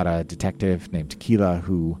 It's about a detective named Tequila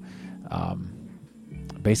who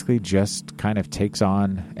basically just kind of takes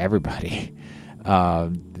on everybody.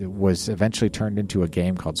 It was eventually turned into a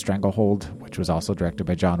game called Stranglehold, which was also directed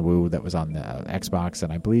by John Woo, that was on the Xbox,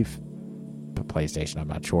 and I believe PlayStation, I'm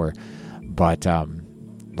not sure. But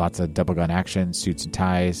lots of double gun action, suits and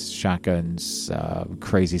ties, shotguns,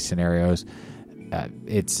 crazy scenarios.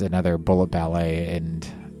 It's another bullet ballet, and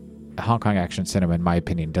Hong Kong action cinema, in my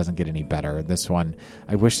opinion, doesn't get any better. This one,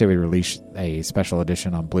 I wish they would release a special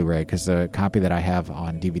edition on Blu-ray, because the copy that I have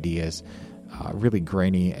on DVD is really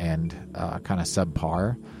grainy and kind of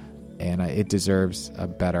subpar, and it deserves a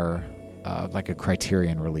better, like a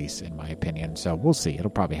Criterion release, in my opinion. So we'll see. It'll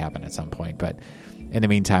probably happen at some point, but in the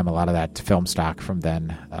meantime, a lot of that film stock from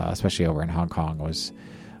then, especially over in Hong Kong, was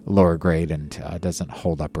lower grade and doesn't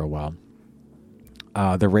hold up real well.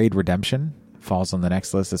 The Raid Redemption falls on the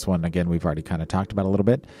next list. This one, again, we've already kind of talked about a little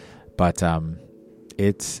bit, but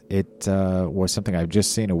it was something I've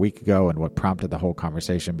just seen a week ago, and what prompted the whole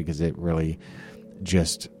conversation, because it really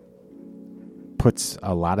just puts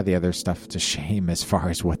a lot of the other stuff to shame as far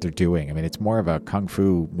as what they're doing. I mean, it's more of a kung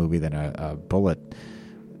fu movie than a bullet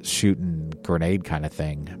shooting grenade kind of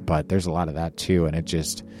thing, but there's a lot of that too, and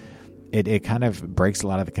it kind of breaks a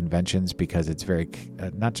lot of the conventions, because it's very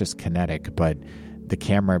not just kinetic, but the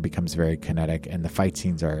camera becomes very kinetic, and the fight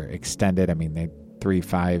scenes are extended. I mean, they 3,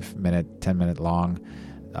 5 minute, 10-minute long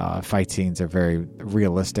fight scenes are very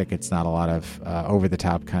realistic. It's not a lot of over the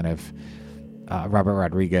top kind of Robert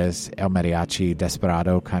Rodriguez, El Mariachi,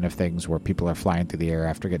 Desperado kind of things where people are flying through the air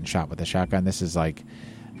after getting shot with a shotgun. This is like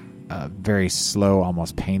very slow,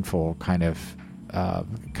 almost painful kind of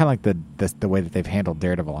like the way that they've handled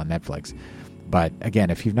Daredevil on Netflix. But again,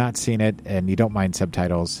 if you've not seen it and you don't mind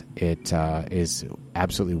subtitles, it is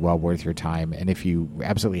absolutely well worth your time. And if you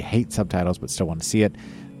absolutely hate subtitles but still want to see it,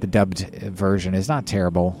 the dubbed version is not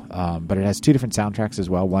terrible, but it has two different soundtracks as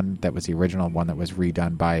well. One that was the original, one that was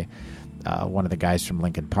redone by one of the guys from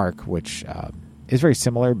Linkin Park, which is very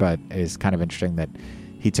similar, but is kind of interesting that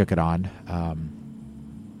he took it on.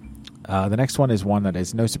 The next one is one that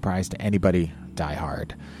is no surprise to anybody, Die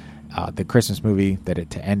Hard. The Christmas movie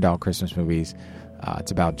to end all Christmas movies.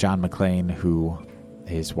 It's about John McClane, who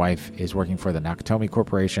his wife is working for the Nakatomi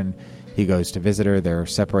Corporation. He goes to visit her. They're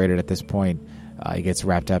separated at this point. He gets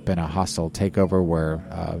wrapped up in a hostile takeover where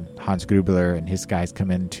Hans Gruber and his guys come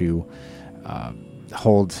in to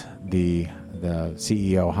hold the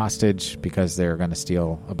CEO hostage because they're going to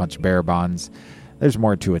steal a bunch of bearer bonds. There's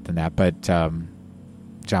more to it than that, but John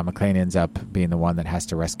McClane ends up being the one that has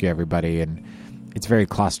to rescue everybody, and it's very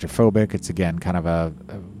claustrophobic. It's, again, kind of a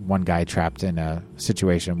one guy trapped in a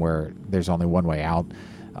situation where there's only one way out.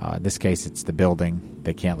 In this case, it's the building.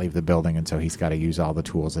 They can't leave the building, and so he's got to use all the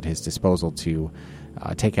tools at his disposal to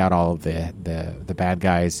take out all of the bad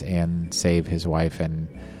guys and save his wife and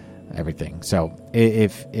everything. So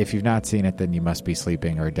if you've not seen it, then you must be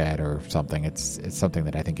sleeping or dead or something. It's something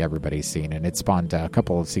that I think everybody's seen, and it spawned a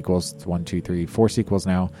couple of sequels, 1, 2, 3, 4 sequels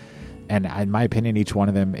now. And in my opinion, each one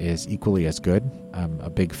of them is equally as good. I'm a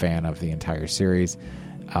big fan of the entire series.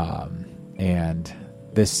 And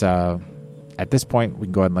this, at this point, we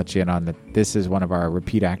can go ahead and let you in on that this is one of our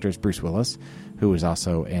repeat actors, Bruce Willis, who is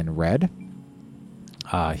also in Red.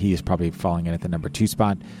 He is probably falling in at the number 2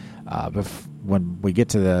 spot. But when we get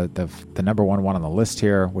to the number one on the list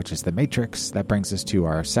here, which is The Matrix, that brings us to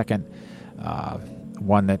our second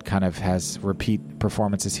one that kind of has repeat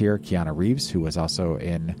performances here, Keanu Reeves, who was also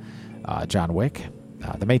in John Wick.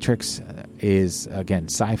 The Matrix is, again,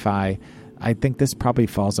 sci-fi. I think this probably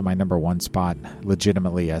falls in my number 1 spot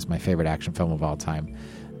legitimately as my favorite action film of all time.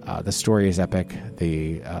 The story is epic.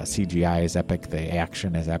 The CGI is epic. The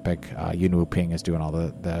action is epic. Yuen Woo-ping is doing all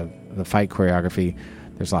the fight choreography.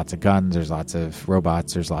 There's lots of guns. There's lots of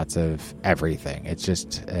robots. There's lots of everything. It's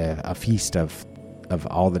just a feast of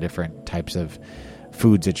all the different types of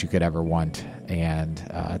foods that you could ever want. And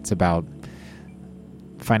it's about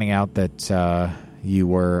finding out that you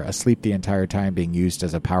were asleep the entire time, being used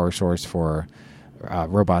as a power source for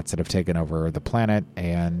robots that have taken over the planet,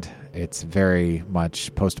 and it's very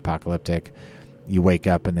much post-apocalyptic. You wake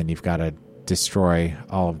up and then you've got to destroy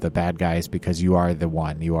all of the bad guys because you are the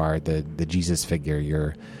one. You are the Jesus figure.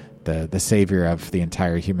 You're the savior of the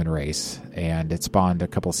entire human race. And it spawned a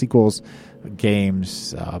couple sequels,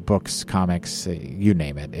 games, books, comics, you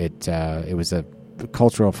name it. It was a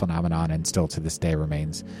cultural phenomenon, and still to this day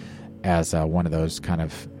remains as one of those kind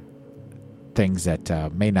of things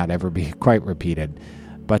that may not ever be quite repeated.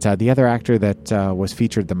 But the other actor that was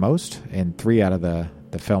featured the most in 3 out of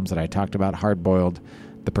the films that I talked about, Hard Boiled,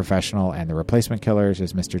 The Professional, and The Replacement Killers,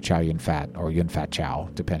 is Mr. Chow Yun-fat, or Yun-fat Chow,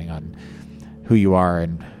 depending on who you are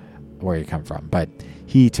and where you come from. But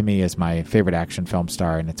he, to me, is my favorite action film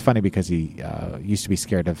star, and it's funny because he used to be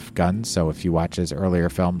scared of guns, so if you watch his earlier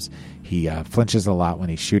films, he flinches a lot when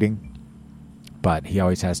he's shooting, but he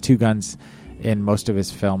always has 2 guns in most of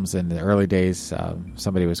his films in the early days,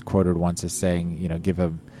 somebody was quoted once as saying, give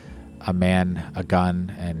a man a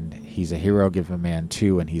gun and he's a hero, give a man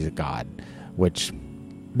two and he's a god, which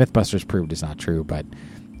Mythbusters proved is not true, but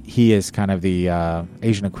he is kind of the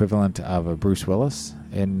Asian equivalent of a Bruce Willis,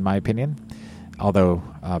 in my opinion. Although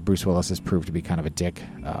Bruce Willis has proved to be kind of a dick,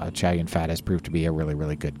 Chow Yun-fat has proved to be a really,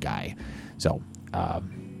 really good guy. So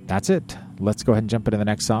that's it. Let's go ahead and jump into the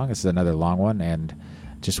next song. This is another long one and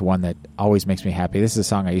just one that always makes me happy. This is a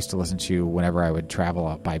song I used to listen to whenever I would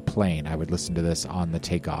travel by plane. I would listen to this on the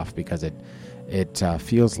takeoff because it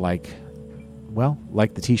feels like, well,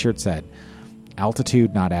 like the t-shirt said,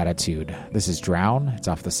 altitude, not attitude. This is Drown. It's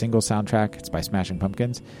off the single soundtrack. It's by Smashing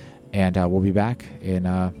Pumpkins. And we'll be back in,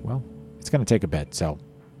 it's going to take a bit, so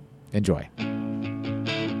enjoy.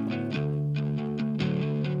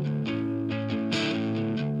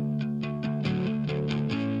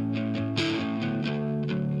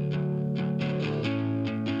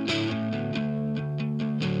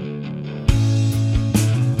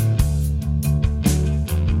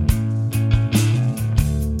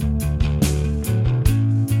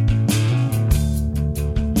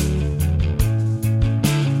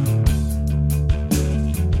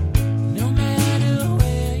 No matter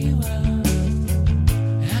where you are.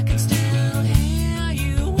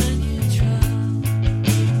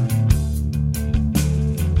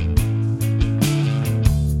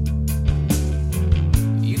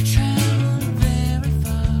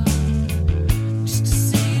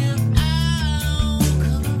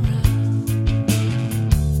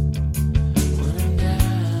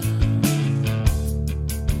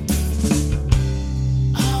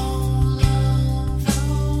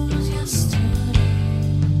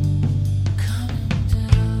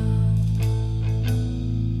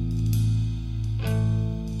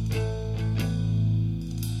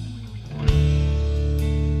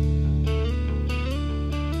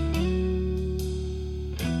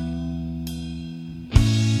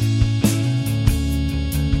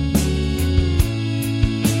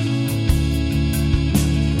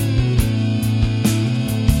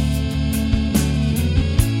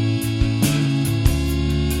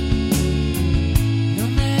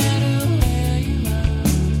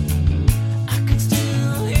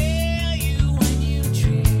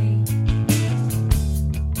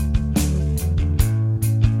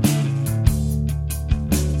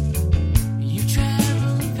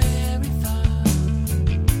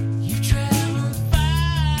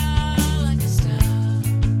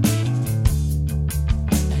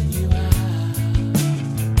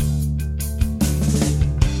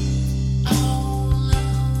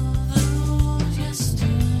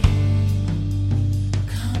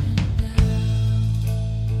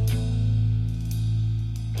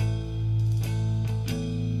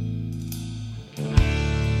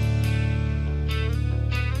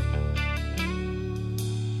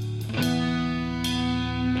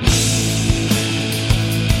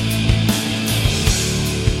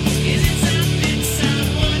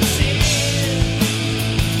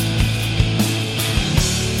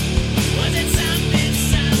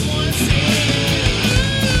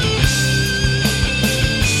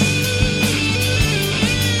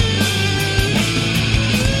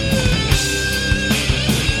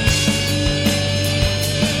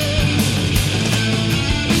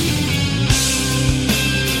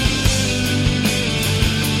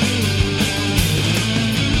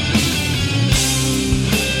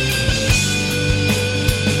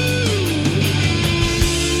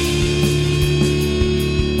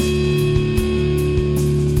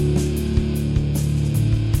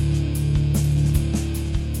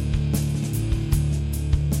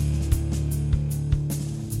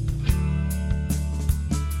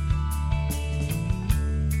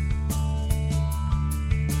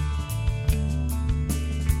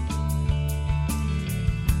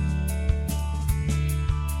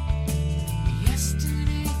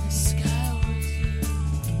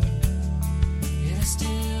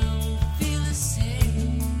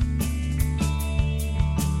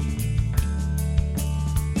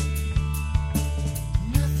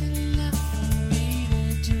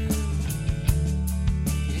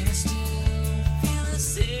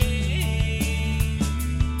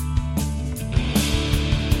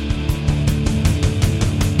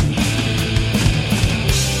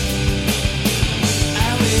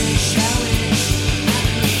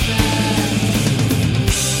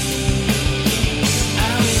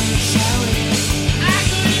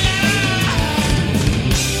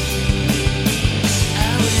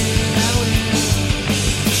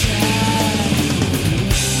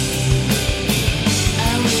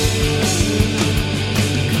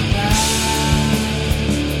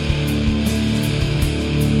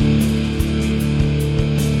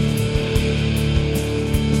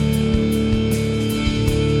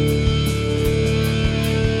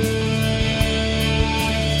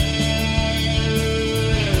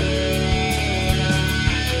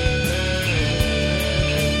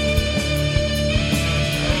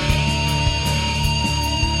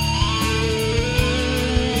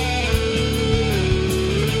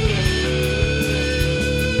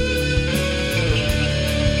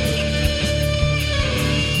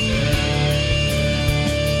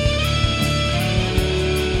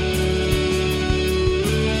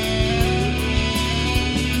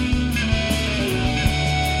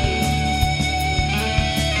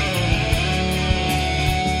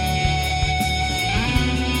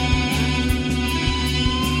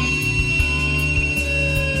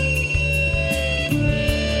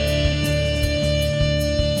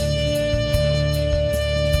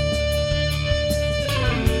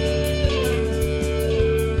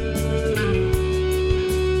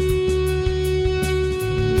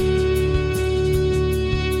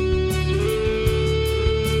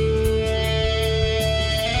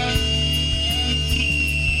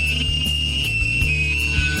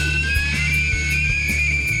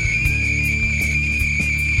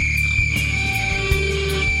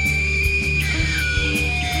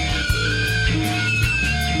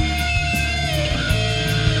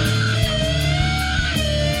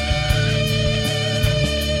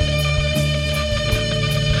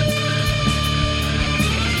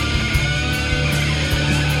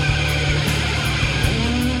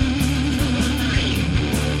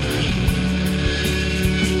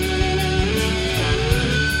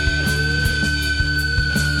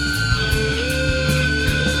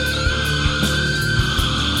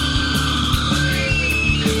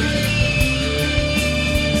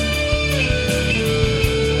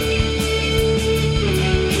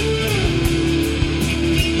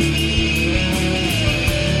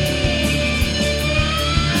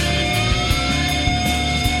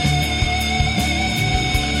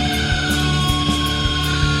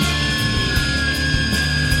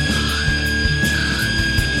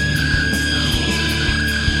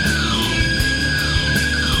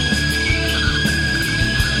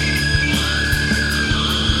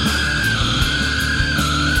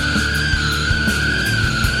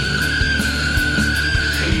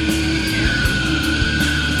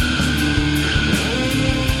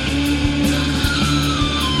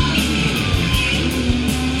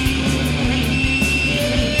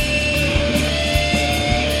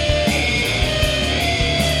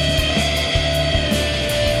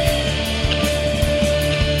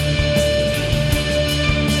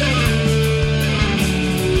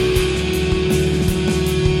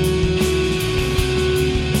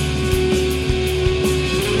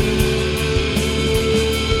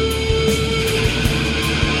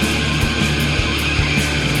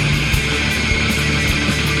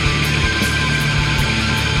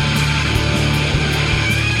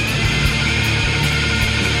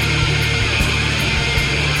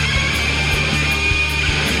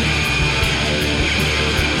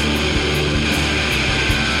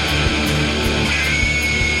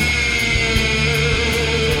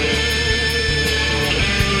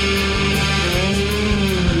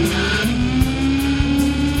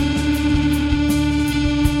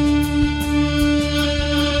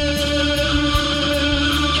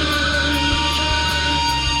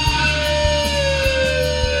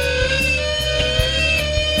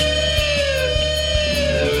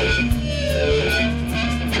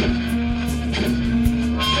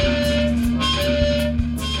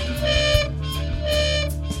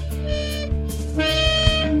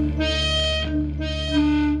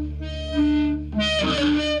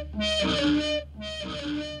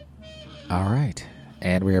 All right.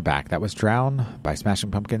 And we are back. That was Drown by Smashing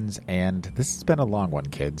Pumpkins, and this has been a long one,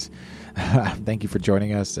 kids. Thank you for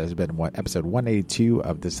joining us. This has been episode 182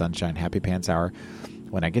 of the Sunshine Happy Pants Hour.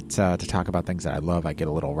 When I get to talk about things that I love, I get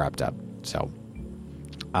a little wrapped up. So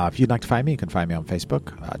if you'd like to find me, you can find me on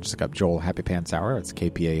Facebook. Just look up Joel Happy Pants Hour. It's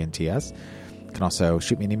Kpants. You can also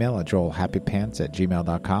shoot me an email at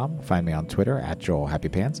joelhappypants@gmail.com. Find me on Twitter at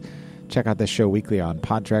joelhappypants. Check out this show weekly on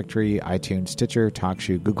Pod Directory, iTunes, Stitcher,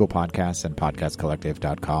 TalkShoe, Google Podcasts, and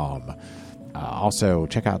podcastcollective.com. Also,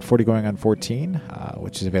 check out 40 Going on 14,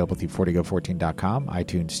 which is available through 40go14.com,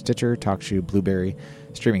 iTunes, Stitcher, TalkShoe, Blueberry,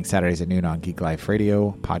 streaming Saturdays at noon on Geek Life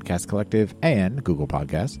Radio, Podcast Collective, and Google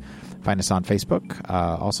Podcasts. Find us on Facebook.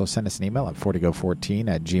 Also, send us an email at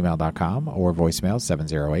 40go14@gmail.com or voicemail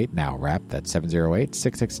 708-NOW-RAP. That's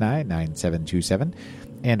 708-669-9727.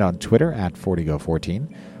 And on Twitter at 40go14.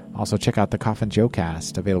 Also, check out the Coffin Joe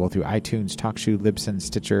Cast, available through iTunes, TalkShoe, Libsyn,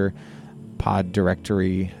 Stitcher,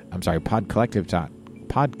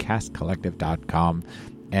 podcastcollective.com,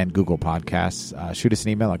 and Google Podcasts. Shoot us an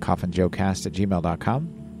email at coffinjoecast@gmail.com.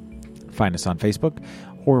 Find us on Facebook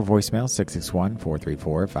or voicemail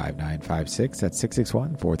 661-434-5956. That's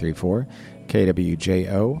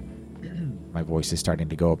 661-434-KWJO. My voice is starting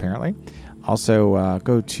to go, apparently. Also,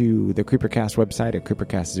 go to the Creepercast website at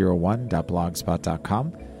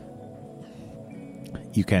creepercast01.blogspot.com.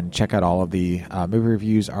 You can check out all of the movie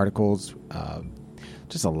reviews, articles,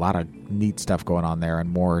 just a lot of neat stuff going on there, and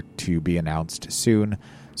more to be announced soon.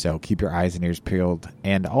 So keep your eyes and ears peeled.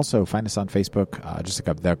 And also find us on Facebook. Just look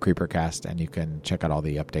up The Creepercast, and you can check out all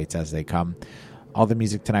the updates as they come. All the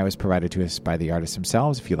music tonight was provided to us by the artists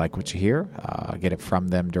themselves. If you like what you hear, get it from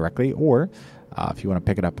them directly. Or if you want to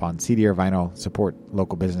pick it up on CD or vinyl, support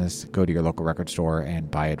local business, go to your local record store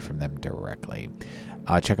and buy it from them directly.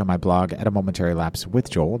 Check out my blog at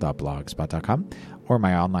amomentarylapsewithjoel.blogspot.com or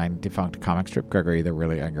my online defunct comic strip, Gregory the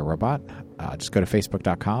Really Angry Robot. Just go to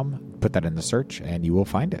facebook.com, put that in the search, and you will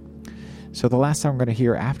find it. So the last song we're going to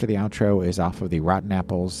hear after the outro is off of the Rotten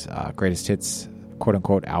Apples Greatest Hits,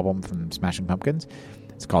 quote-unquote, album from Smashing Pumpkins.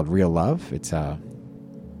 It's called Real Love. It's a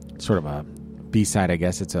sort of a B-side, I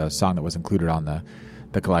guess. It's a song that was included on the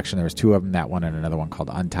collection. There was two of them, that one and another one called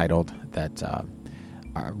Untitled, that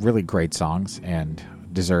are really great songs and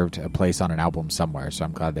deserved a place on an album somewhere. So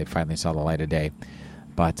I'm glad they finally saw the light of day.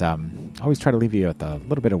 But I always try to leave you with a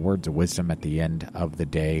little bit of words of wisdom at the end of the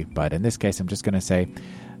day. But in this case, I'm just going to say,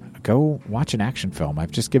 go watch an action film.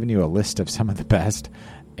 I've just given you a list of some of the best,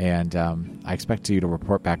 and I expect you to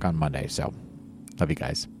report back on Monday. So love you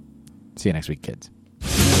guys. See you next week, kids.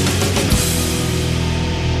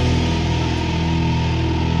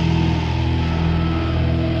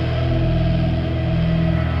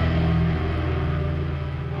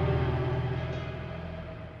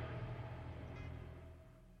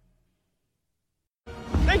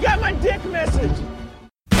 They got my dick message!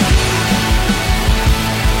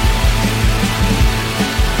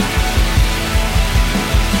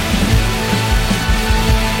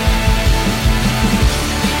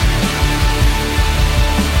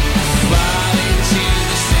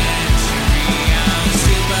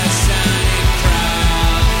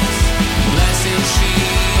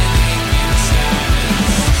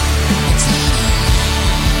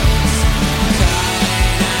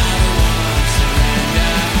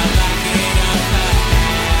 Surrender, I like it up.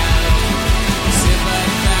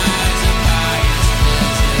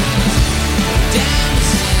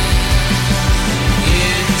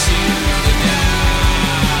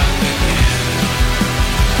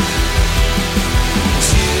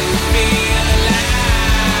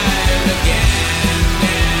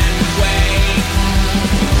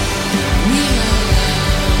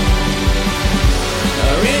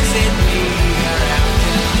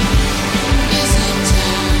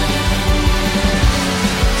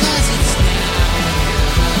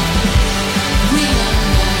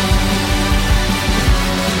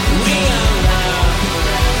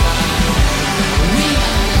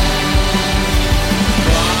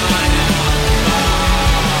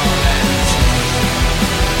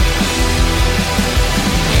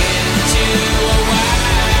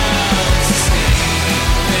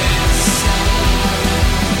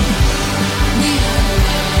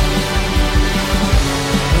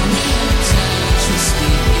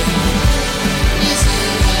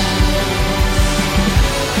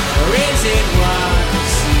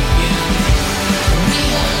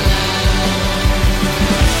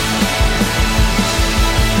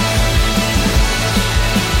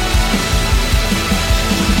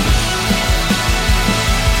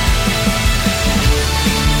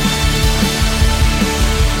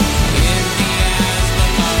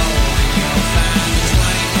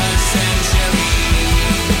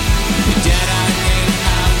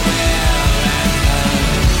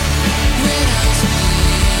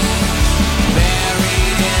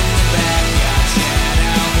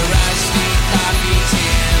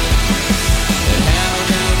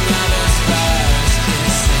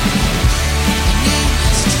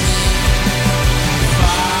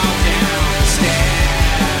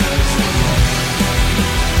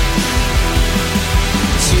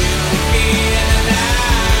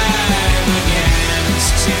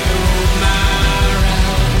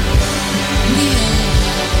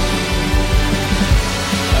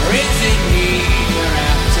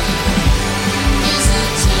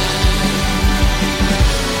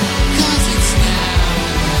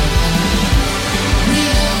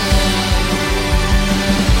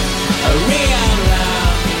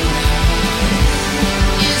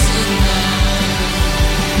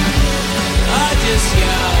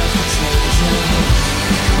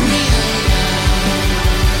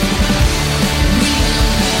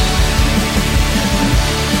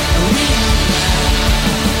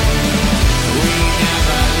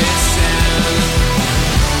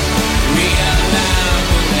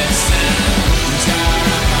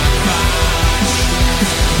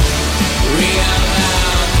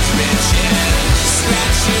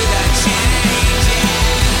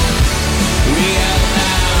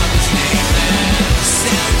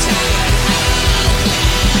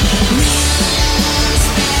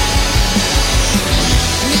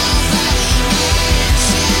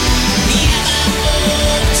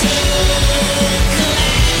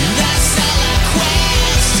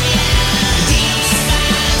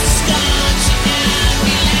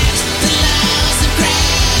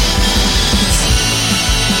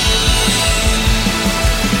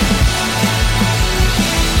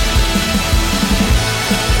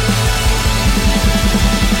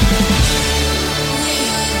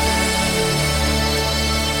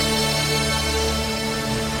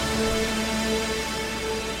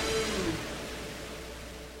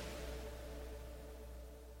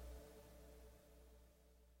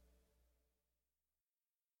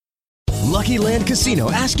 Lucky Land Casino,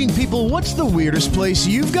 asking people, what's the weirdest place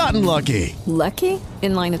you've gotten lucky? Lucky?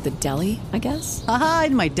 In line at the deli, I guess? Aha,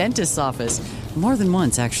 in my dentist's office. More than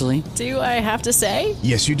once, actually. Do I have to say?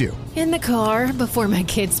 Yes, you do. In the car before my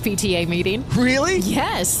kids' PTA meeting. Really?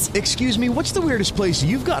 Yes. Excuse me, what's the weirdest place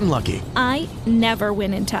you've gotten lucky? I never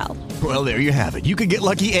win and tell. Well, there you have it. You can get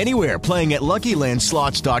lucky anywhere, playing at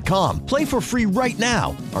LuckyLandSlots.com. Play for free right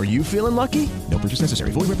now. Are you feeling lucky? No purchase necessary.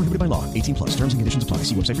 Void where prohibited by law. 18 plus. Terms and conditions apply.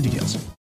 See website for details.